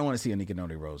 No, I don't want to see a Nika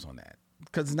Noni Rose on that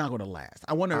because it's not going to last.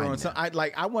 I want her on some.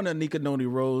 I want a Nika Noni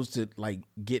Rose to like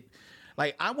get.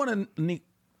 Like I want a.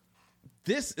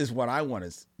 This is what I want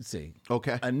to see.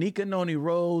 Okay. A Nika Noni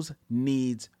Rose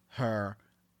needs her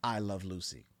I Love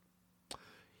Lucy.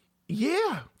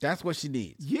 Yeah, that's what she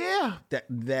needs. Yeah,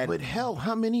 that. But hell,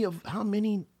 how many of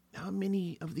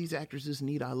these actresses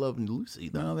need I Love Lucy?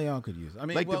 Though? No, they all could use it. I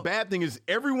mean, like the bad thing is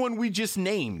everyone we just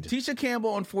named. Tisha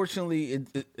Campbell, unfortunately,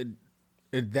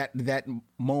 that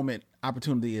moment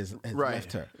opportunity has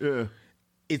left her. Yeah,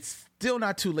 it's still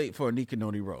not too late for a Nika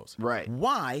Noni Rose. Right?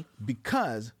 Why?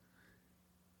 Because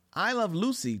I Love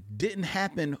Lucy didn't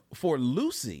happen for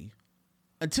Lucy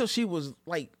until she was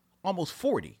like almost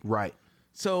 40. Right.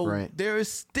 So there is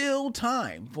still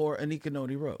time for Nika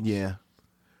Noni Rose. Yeah.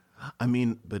 I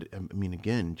mean,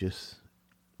 again, just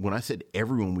when I said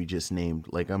everyone we just named,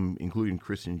 like I'm including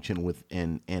Kristen Chenoweth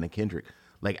and Anna Kendrick,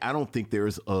 like I don't think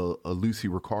there's a Lucy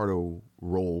Ricardo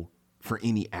role for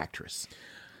any actress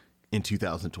in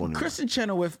 2021. Kristen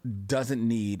Chenoweth doesn't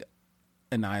need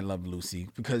an I Love Lucy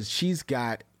because she's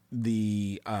got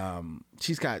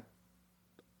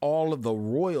all of the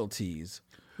royalties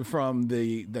from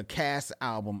the cast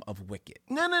album of Wicked.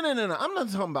 No. I'm not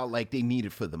talking about like they need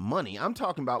it for the money. I'm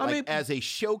talking about as a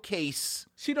showcase.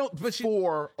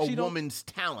 For a woman's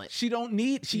talent. She don't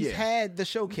need. She's had the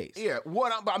showcase. Yeah.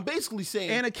 What I'm basically saying.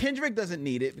 Anna Kendrick doesn't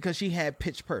need it because she had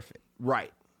Pitch Perfect.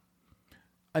 Right.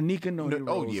 Nika Noni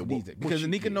Rose needs it because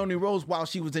Nika Noni Rose, while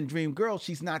she was in Dreamgirls,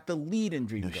 she's not the lead in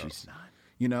Dreamgirls. No, she's not.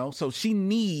 You know, so she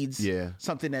needs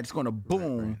something that's going to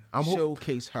boom,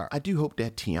 showcase her. I do hope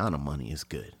that Tiana money is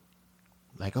good.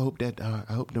 Like I hope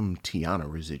them Tiana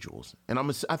residuals, and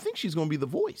I think she's going to be the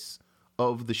voice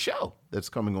of the show that's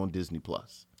coming on Disney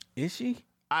Plus. Is she?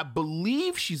 I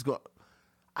believe she's going.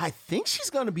 I think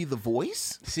she's going to be the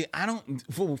voice. See, I don't.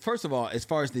 Well, first of all, as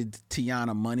far as the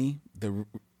Tiana money,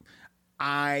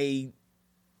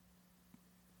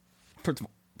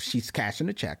 she's cashing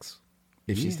the checks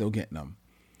if she's still getting them.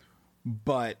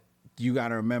 But you got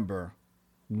to remember,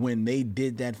 when they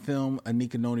did that film,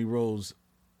 Nika Noni Rose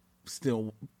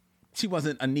she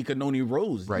wasn't Nika Noni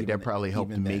Rose. Right, that probably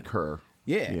helped make her.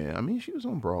 Yeah. Yeah, I mean, she was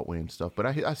on Broadway and stuff, but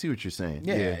I see what you're saying.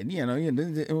 Yeah,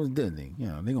 it was Disney. You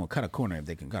know, they're going to cut a corner if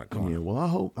they can cut a corner. Yeah, well, I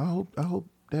hope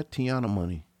that Tiana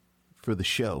money for the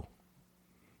show.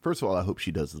 First of all, I hope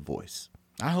she does the voice.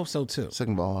 I hope so, too.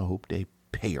 Second of all, I hope they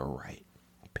pay her right.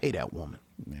 Pay that woman.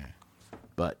 Yeah.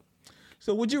 But.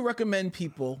 So would you recommend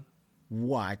people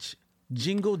watch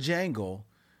Jingle Jangle,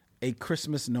 A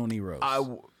Christmas Noni Rose? I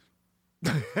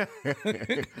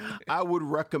would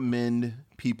recommend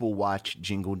people watch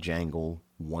Jingle Jangle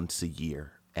once a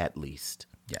year, at least,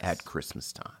 at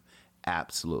Christmas time.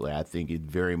 Absolutely. I think it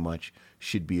very much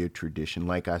should be a tradition.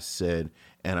 Like I said,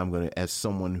 and I'm going to, as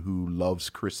someone who loves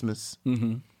Christmas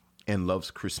and loves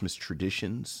Christmas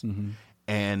traditions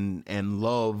and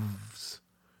loves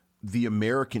the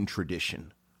American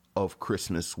tradition of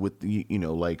Christmas with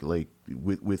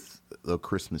with A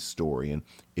Christmas Story and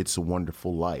It's a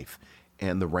Wonderful Life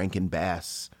and the Rankin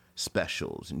Bass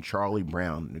specials and Charlie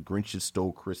Brown and The Grinch That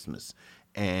Stole Christmas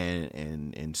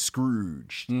and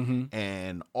Scrooge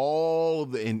and all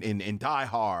of the and Die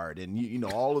Hard and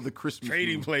all of the Christmas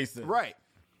Trading Places. Right.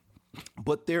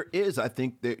 But there is, I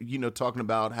think that talking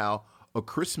about how A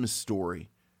Christmas Story,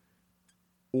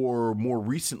 or more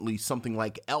recently something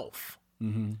like Elf,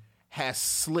 has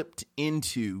slipped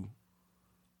into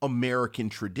American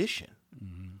tradition.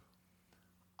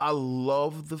 I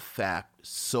love the fact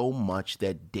so much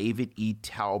that David E.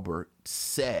 Talbert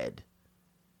said,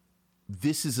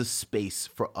 this is a space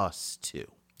for us too.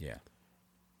 Yeah.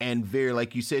 And very,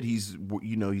 like you said, he's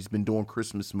been doing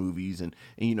Christmas movies, and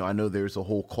I know there's a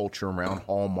whole culture around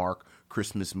Hallmark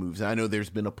Christmas movies. And I know there's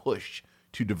been a push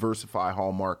to diversify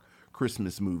Hallmark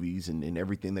Christmas movies and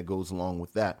everything that goes along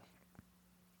with that.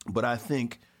 But I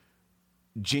think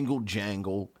Jingle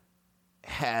Jangle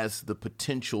has the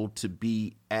potential to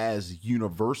be as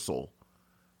universal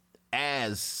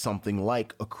as something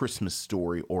like A Christmas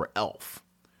Story or Elf,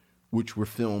 which were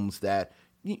films that,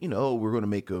 we're going to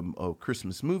make a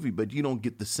Christmas movie, but you don't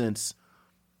get the sense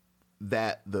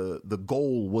that the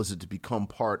goal was to become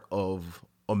part of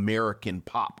American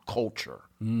pop culture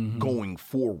going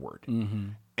forward.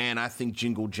 And I think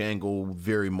Jingle Jangle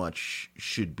very much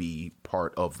should be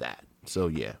part of that. So,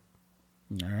 yeah.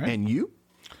 All right. And you?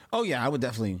 Oh, yeah, I would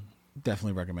definitely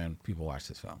recommend people watch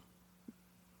this film.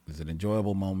 It's an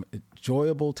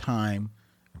enjoyable time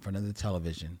in front of the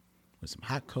television with some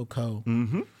hot cocoa,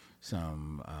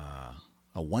 some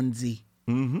a onesie,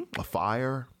 a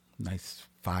fire, nice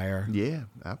fire, yeah,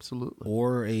 absolutely,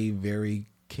 or a very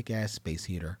kick-ass space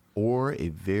heater,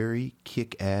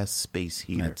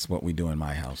 That's what we do in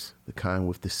my house. The kind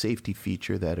with the safety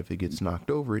feature that if it gets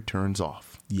knocked over, it turns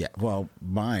off. Yeah, well,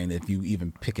 mine, if you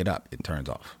even pick it up, it turns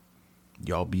off.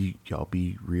 Y'all be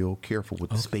real careful with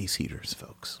the space heaters,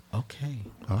 folks. Okay.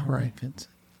 All right, Vincent.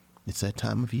 It's that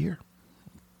time of year.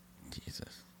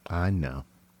 Jesus. I know.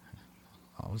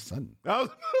 All of a sudden.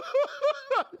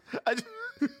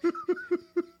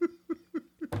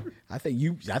 I think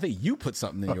you put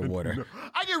something in your water.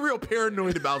 I get real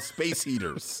paranoid about space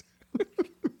heaters.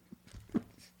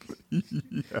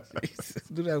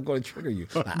 I'm going to trigger you.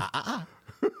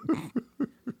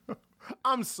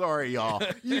 I'm sorry, y'all.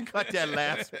 You can cut that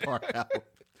last part out.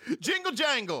 Jingle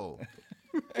Jangle.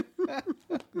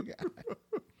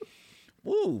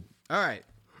 Woo. All right.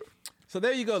 So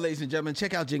there you go, ladies and gentlemen.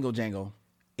 Check out Jingle Jangle,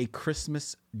 A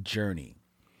Christmas Journey.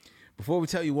 Before we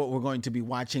tell you what we're going to be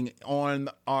watching on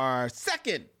our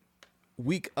second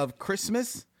week of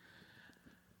Christmas,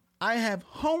 I have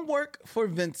homework for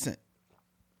Vincent.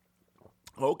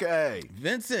 Okay.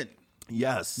 Vincent.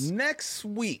 Yes. Next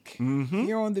week,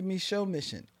 here on the Michaud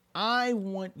Mission, I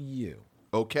want you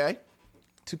to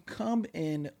come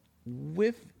in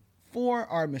for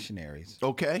our missionaries.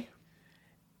 Okay.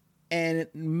 And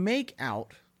make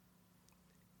out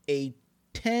a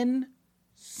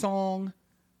 10-song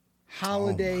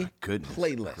holiday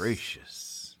playlist.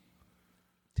 Gracious.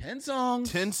 10 songs.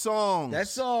 10 songs.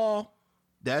 That's all.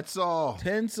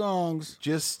 10 songs.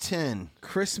 Just 10.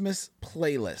 Christmas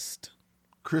playlist.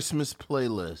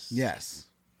 Yes.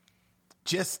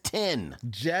 Just 10.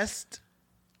 Just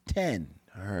 10.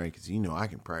 All right, because I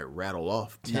can probably rattle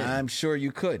off 10. I'm sure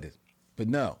you could, but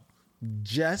no.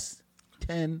 Just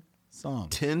 10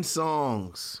 songs. 10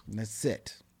 songs. And that's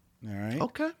it. All right?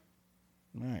 Okay. All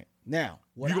right. Now,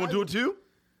 you going to do it too?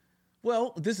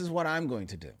 Well, this is what I'm going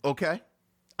to do. Okay.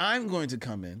 I'm going to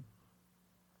come in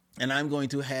and I'm going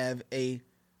to have a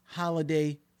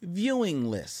holiday viewing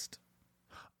list.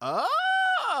 Oh,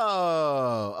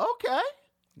 okay. All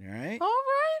right. All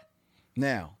right.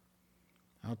 Now,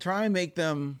 I'll try and make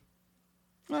them,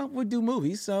 we'll do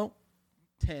movies, so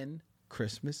 10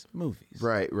 Christmas movies.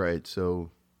 Right. So,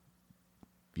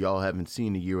 y'all haven't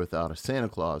seen A Year Without a Santa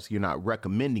Claus. You're not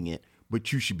recommending it,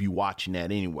 but you should be watching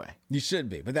that anyway. You should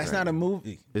be, but that's not a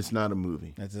movie. It's not a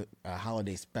movie. That's a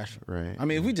holiday special. Right. I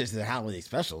mean, if we just did holiday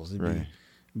specials, it'd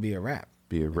be a wrap.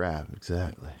 Be a wrap,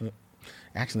 exactly.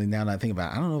 Actually, now that I think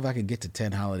about it, I don't know if I could get to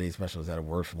 10 holiday specials that are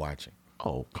worth watching.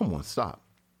 Oh, come on, stop.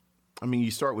 I mean,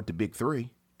 you start with the big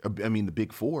three. The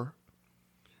big four.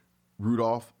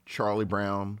 Rudolph, Charlie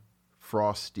Brown,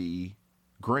 Frosty,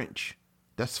 Grinch.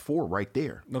 That's 4 right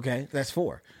there. Okay, that's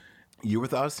 4. Year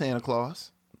Without a Santa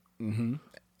Claus. Then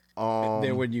where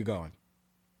are you going?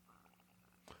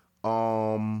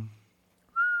 Don't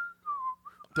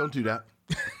do that.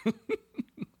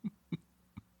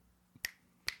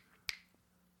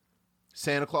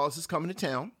 Santa Claus is coming to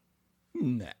town.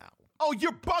 No. Oh,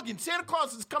 you're bugging. Santa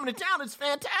Claus is coming to town. It's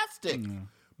fantastic.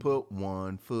 Put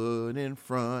one foot in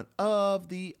front of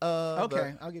the other.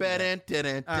 Okay, I'll give you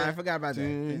that. I forgot about that.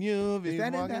 Is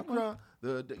that in that one?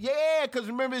 Yeah, because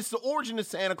remember, it's the origin of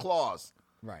Santa Claus.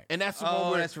 Right. And that's the one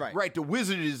where, that's right. Right, the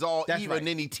wizard is all that's evil, right. and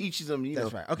then he teaches them,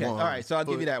 that's right. Okay, all right, so I'll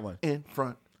give you that one. In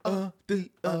front of the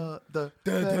other.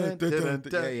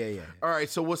 Yeah. All right,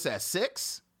 so what's that,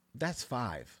 6? That's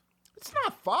 5. It's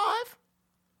not 5.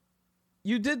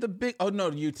 You did the big,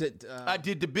 you did. I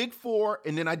did the big 4,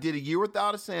 and then I did A Year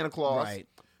Without a Santa Claus. Right.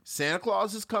 Santa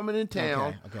Claus is coming in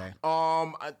town. Okay.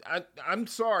 I'm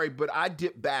sorry, but I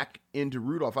dipped back into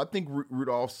Rudolph. I think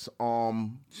Rudolph's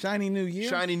Shiny New Year.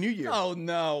 Shiny New Year. Oh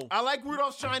no. I like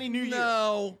Rudolph's Shiny New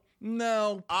Year.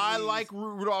 No. I like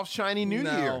Rudolph's Shiny New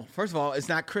Year. First of all, it's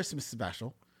not Christmas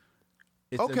special.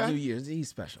 It's a New Year's Eve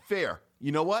special. Fair.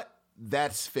 You know what?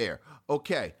 That's fair.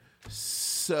 Okay.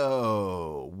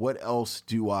 So, what else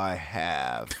do I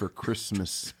have for Christmas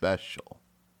special?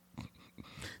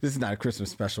 This is not a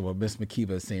Christmas special, but Miss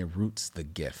Makiba is saying Roots the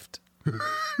Gift.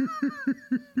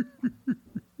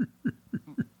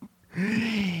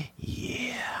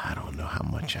 Yeah, I don't know how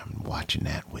much I'm watching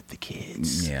that with the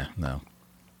kids. Yeah, no.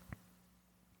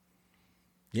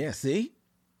 Yeah, see?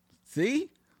 You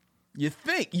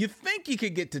think you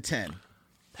could get to 10.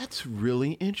 That's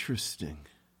really interesting.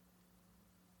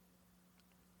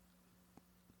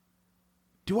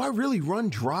 Do I really run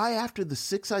dry after the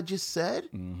 6 I just said?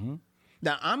 Mm-hmm.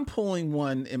 Now, I'm pulling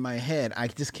one in my head. I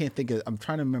just can't think of... I'm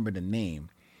trying to remember the name.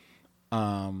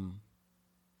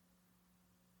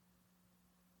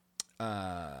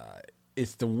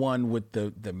 It's the one with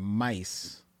the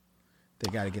mice.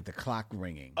 They got to get the clock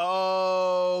ringing.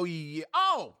 Oh, yeah.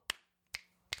 Oh!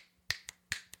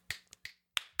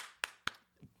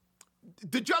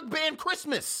 The Jug Band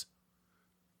Christmas.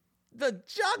 The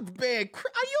Jug Band.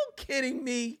 Are you kidding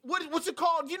me? What's it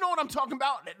called? You know what I'm talking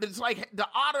about? It's like the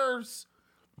Otters.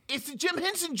 It's the Jim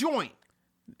Henson joint.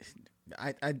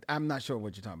 I'm not sure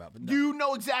what you're talking about. But no. You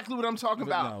know exactly what I'm talking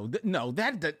about. No.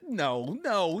 That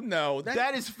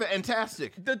is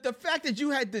fantastic. The fact that you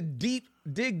had to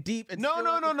dig deep. And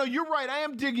No. You're right. I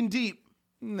am digging deep.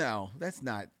 No, that's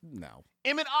not. No.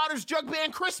 Emmett Otter's Jug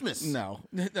Band Christmas. No.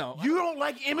 You don't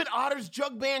like Emmett Otter's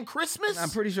Jug Band Christmas? I'm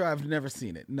pretty sure I've never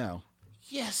seen it. No.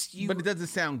 Yes, you. But it doesn't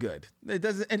sound good. It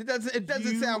doesn't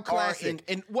sound classic.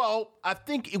 And well, I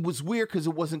think it was weird because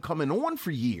it wasn't coming on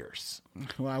for years.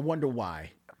 Well, I wonder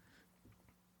why.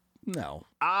 No.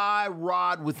 I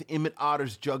ride with Emmett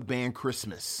Otter's Jug Band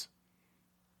Christmas.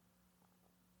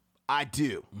 I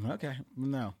do. Okay.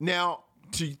 No. Now,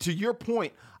 to your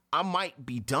point, I might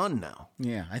be done now.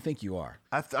 Yeah, I think you are.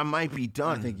 I might be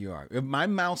done. I think you are. My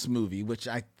Mouse movie, which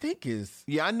I think is...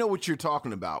 Yeah, I know what you're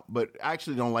talking about, but I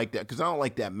actually don't like that because I don't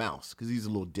like that mouse because he's a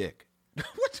little dick.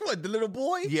 Which one? The little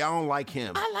boy? Yeah, I don't like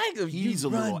him. I like him. He's a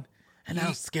little... And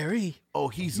how scary. Oh,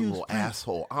 he's a little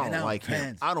asshole. I don't like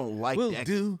him. I don't like that. We'll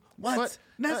do what's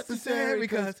necessary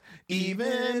because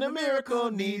even a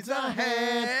miracle needs a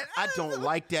hand. I don't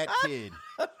like that kid.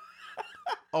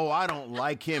 Oh, I don't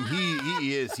like him.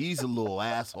 He's a little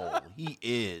asshole. He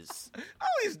is. Oh,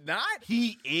 he's not.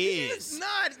 He is. He's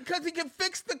not, because he can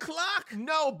fix the clock.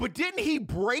 No, but didn't he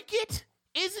break it?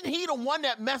 Isn't he the one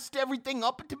that messed everything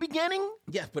up at the beginning?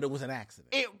 Yes, but it was an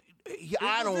accident.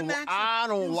 I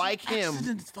don't like him.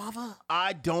 Accident, father.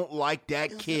 I don't like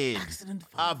that kid. Accident,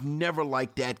 father. I've never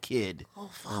liked that kid.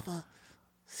 Oh, father.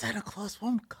 Santa Claus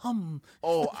won't come.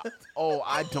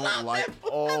 I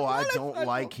don't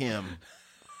like him.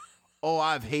 Oh,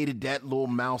 I've hated that little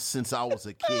mouse since I was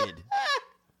a kid.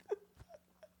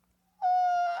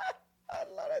 I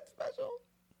love that special.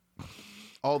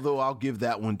 Although I'll give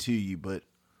that one to you, but...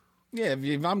 Yeah,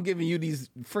 if I'm giving you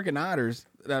these freaking otters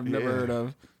that I've never heard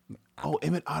of. Oh,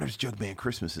 Emmett Otter's Jug Band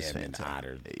Christmas is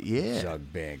fantastic. Yeah.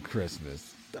 Jug Band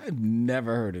Christmas. I've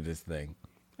never heard of this thing.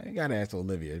 I gotta ask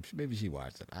Olivia. Maybe she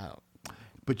watched it out.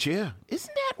 But yeah,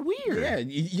 isn't that weird? Yeah,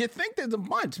 you think there's a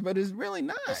bunch, but it's really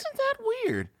not. Isn't that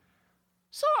weird?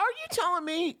 So are you telling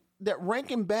me that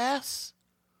Rankin Bass...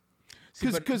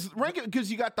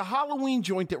 Because you got the Halloween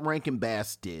joint that Rankin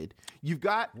Bass did. You've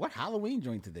got... What Halloween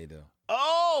joint did they do?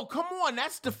 Oh, come on.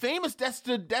 That's the famous... That's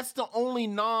the only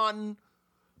non...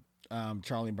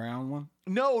 Charlie Brown one?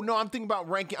 No, I'm thinking about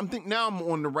Rankin... Now I'm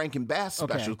on the Rankin Bass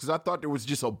special because I thought there was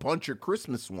just a bunch of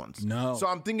Christmas ones. No. So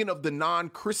I'm thinking of the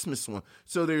non-Christmas one.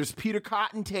 So there's Peter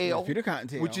Cottontail.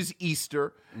 Which is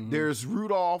Easter. Mm-hmm. There's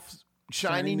Rudolph's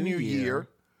Shiny New Year.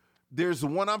 There's the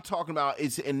one I'm talking about,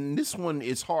 and this one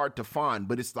is hard to find,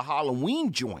 but it's the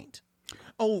Halloween joint.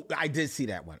 Oh, I did see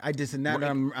that one. I did see that.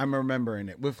 I'm remembering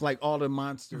it with like all the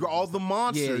monsters. All the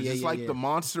monsters. It's like the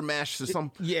Monster Mash or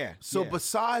something. Yeah. So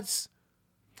besides,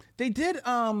 they did.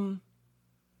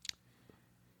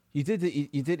 You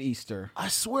did Easter. I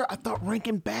swear, I thought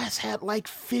Rankin Bass had like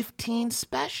 15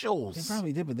 specials. They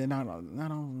probably did, but they're not all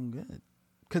good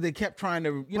because they kept trying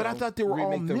to. But I thought they were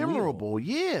all memorable.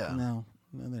 Yeah. No,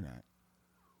 they're not.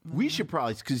 We should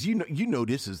probably, because you know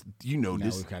this.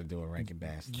 We've got to do a Rankin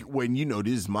Bass. When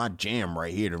this is my jam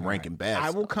right here, the Rankin Bass.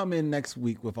 I will come in next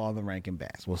week with all the Rankin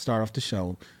Bass. We'll start off the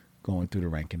show going through the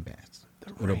Rankin Bass.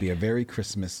 It'll be a very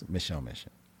Christmas mission.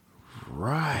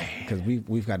 right. Because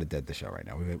we've got to dead the show right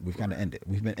now. We've got to end it.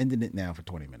 We've been ending it now for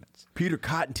 20 minutes. Peter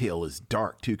Cottontail is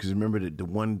dark too, because remember the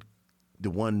one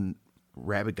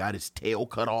rabbit got his tail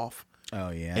cut off. Oh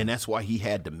yeah, and that's why he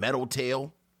had the metal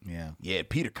tail. Yeah.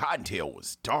 Peter Cottontail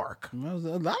was dark. A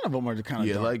lot of them are kind of dark.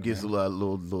 Yeah, like it's a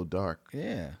little dark.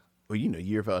 Yeah. Well,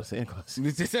 Year About Santa Claus. I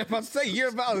was about to say Year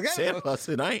About Santa Claus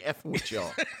said, I ain't effing with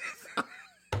y'all.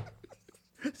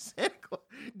 Santa Claus.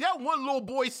 That one little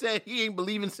boy said he ain't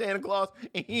believe in Santa Claus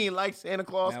and he ain't like Santa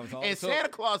Claus. And Santa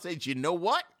Claus said, you know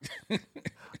what?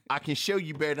 I can show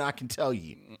you better than I can tell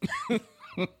you. Ain't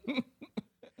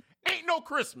no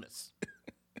Christmas.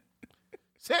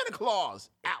 Santa Claus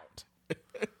out.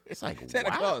 It's like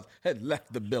Santa Claus had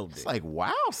left the building. It's like,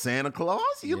 wow, Santa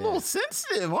Claus, you're a little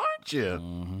sensitive, aren't you?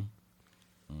 Mm-hmm.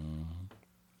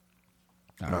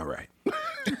 All right.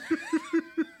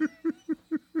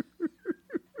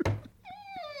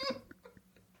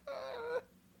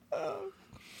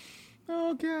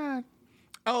 Oh God.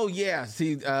 Oh yeah.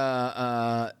 See,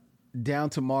 Down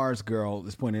to Mars Girl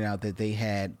is pointing out that they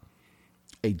had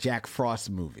a Jack Frost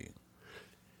movie.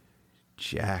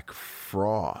 Jack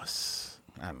Frost.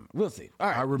 We'll see. All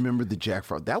right. I remember the Jack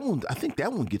Frost. That one, I think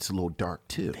that one gets a little dark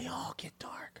too. They all get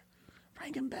dark.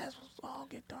 Frank and Basil all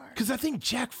get dark. Because I think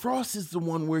Jack Frost is the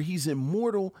one where he's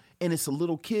immortal and it's a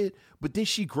little kid, but then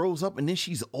she grows up and then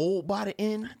she's old by the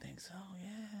end. I think so,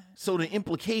 yeah. So the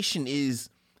implication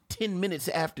is 10 minutes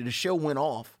after the show went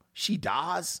off, she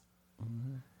dies.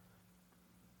 Mm-hmm.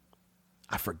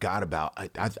 I forgot about.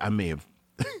 I may have.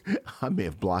 I may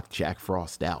have blocked Jack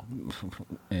Frost out,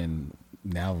 and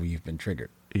now you've been triggered.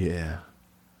 Yeah.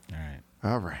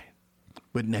 All right.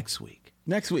 But next week.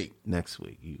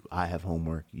 I have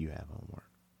homework. You have homework.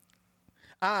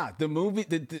 The movie.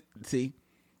 See,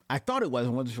 I thought it was. I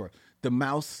wasn't sure. The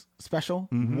Mouse special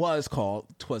was called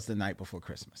 "'Twas the Night Before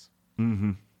Christmas."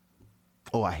 Mm-hmm.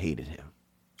 Oh, I hated him.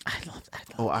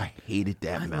 I hated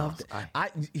that mouse.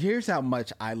 Here's how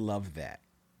much I love that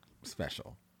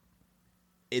special.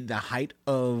 In the height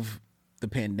of the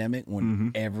pandemic,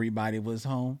 when everybody was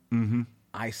home,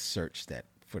 I searched that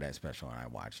for that special and I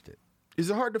watched it. Is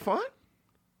it hard to find?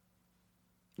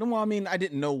 No, well, I mean, I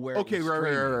didn't know where. Okay, it was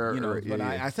right. You know, but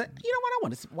I said, you know what, I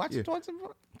want to watch it.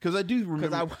 Because I do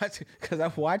remember. Because I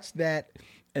watched that,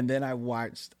 and then I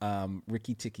watched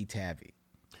Ricky Tikki Tavi.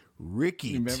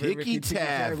 Ricky Tikki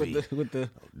Tavi with the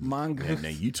mongoose. Now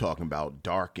you talking about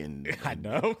dark and I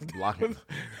know.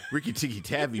 Ricky Tikki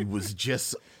Tavi was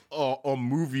just a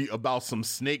movie about some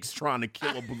snakes trying to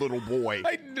kill a little boy.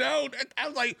 I know. I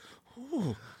was like,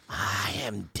 ooh. I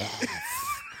am death.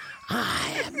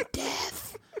 I am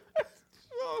death.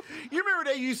 You remember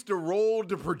they used to roll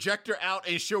the projector out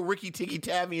and show Ricky Tikki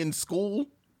Tavi in school?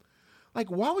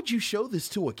 Like, why would you show this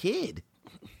to a kid?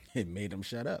 It made him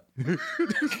shut up.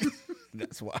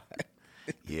 That's why.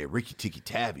 Yeah, Ricky Tikki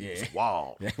Tavi was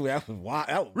wild. That was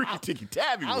wild. Ricky Tikki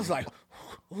Tavi. I was like,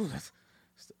 ooh, that's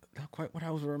not quite what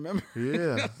I was remembering.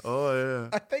 Yeah. Oh, yeah.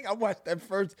 I think I watched that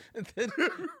first, and then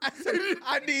I said,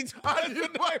 I need to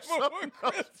watch something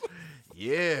else.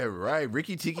 Yeah, right.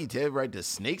 Ricky Tikki Tavi, right? The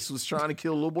snakes was trying to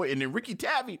kill a little boy, and then Ricky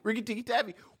Tikki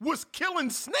Tavi was killing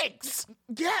snakes.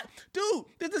 Yeah, dude.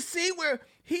 There's a scene where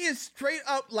he is straight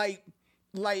up like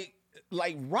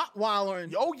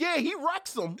Rottweiler. Oh yeah, he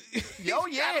wrecks them. Oh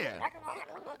yeah.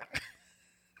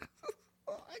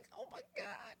 Oh my God.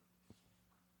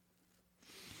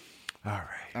 All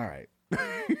right.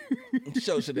 The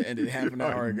show should have ended half an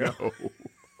hour ago.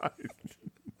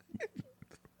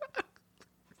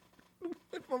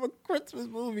 Went from a Christmas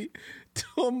movie to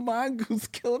a mongoose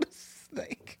killed a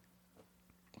snake.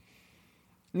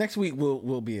 Next week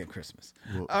we'll be in Christmas.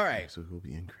 All right. So we'll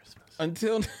be in Christmas.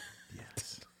 Until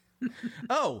yes.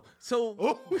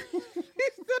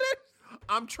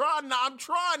 I'm trying not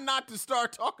to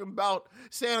start talking about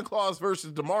Santa Claus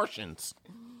versus the Martians.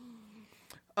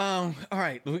 All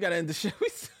right, we gotta end the show.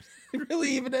 We really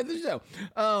even end the show.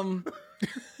 Oh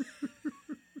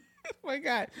my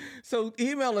God. So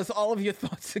email us all of your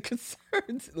thoughts and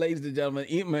concerns, ladies and gentlemen.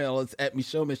 Email us at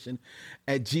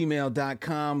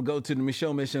michonmission@gmail.com. Go to the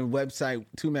Michonne Mission website,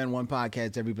 2Man 1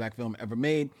 Podcast, every black film ever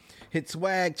made. Hit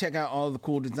swag, check out all the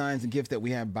cool designs and gifts that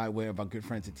we have by way of our good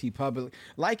friends at TeePublic.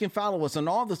 Like and follow us on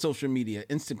all the social media,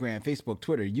 Instagram, Facebook,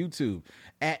 Twitter, YouTube,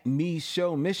 at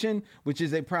Michonne Mission, which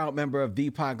is a proud member of The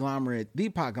Podglomerate,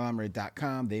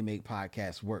 thepodglomerate.com. They make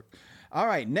podcasts work. All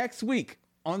right, next week,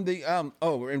 on the, and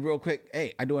real quick,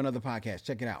 hey, I do another podcast.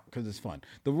 Check it out because it's fun.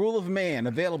 The Rule of Man,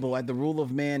 available at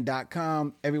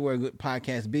theruleofman.com. Everywhere good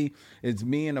podcasts be. It's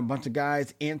me and a bunch of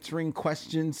guys answering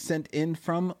questions sent in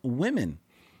from women.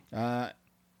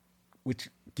 which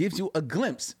gives you a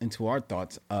glimpse into our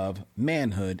thoughts of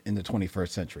manhood in the 21st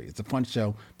century. It's a fun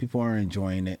show. People are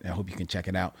enjoying it. I hope you can check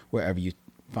it out wherever you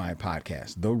find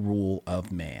podcasts. The Rule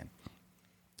of Man.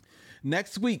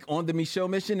 Next week on the Micheaux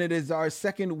Mission, it is our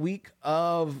second week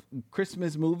of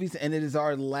Christmas movies, and it is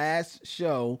our last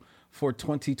show for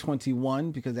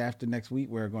 2021 because after next week,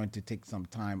 we're going to take some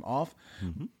time off.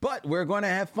 But we're going to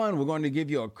have fun. We're going to give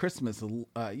you a Christmas,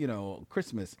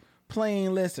 Christmas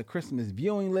playing list, a Christmas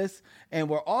viewing list, and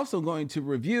we're also going to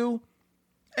review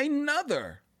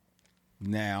another.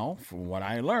 Now, from what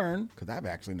I learned, because I've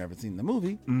actually never seen the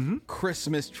movie,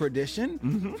 Christmas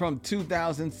Tradition from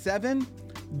 2007,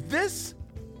 this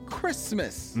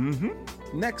Christmas,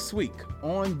 next week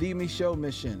on the Micheaux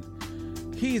Mission.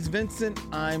 He's Vincent,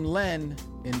 I'm Len.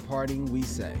 In parting, we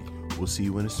say, we'll see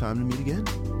you when it's time to meet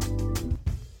again.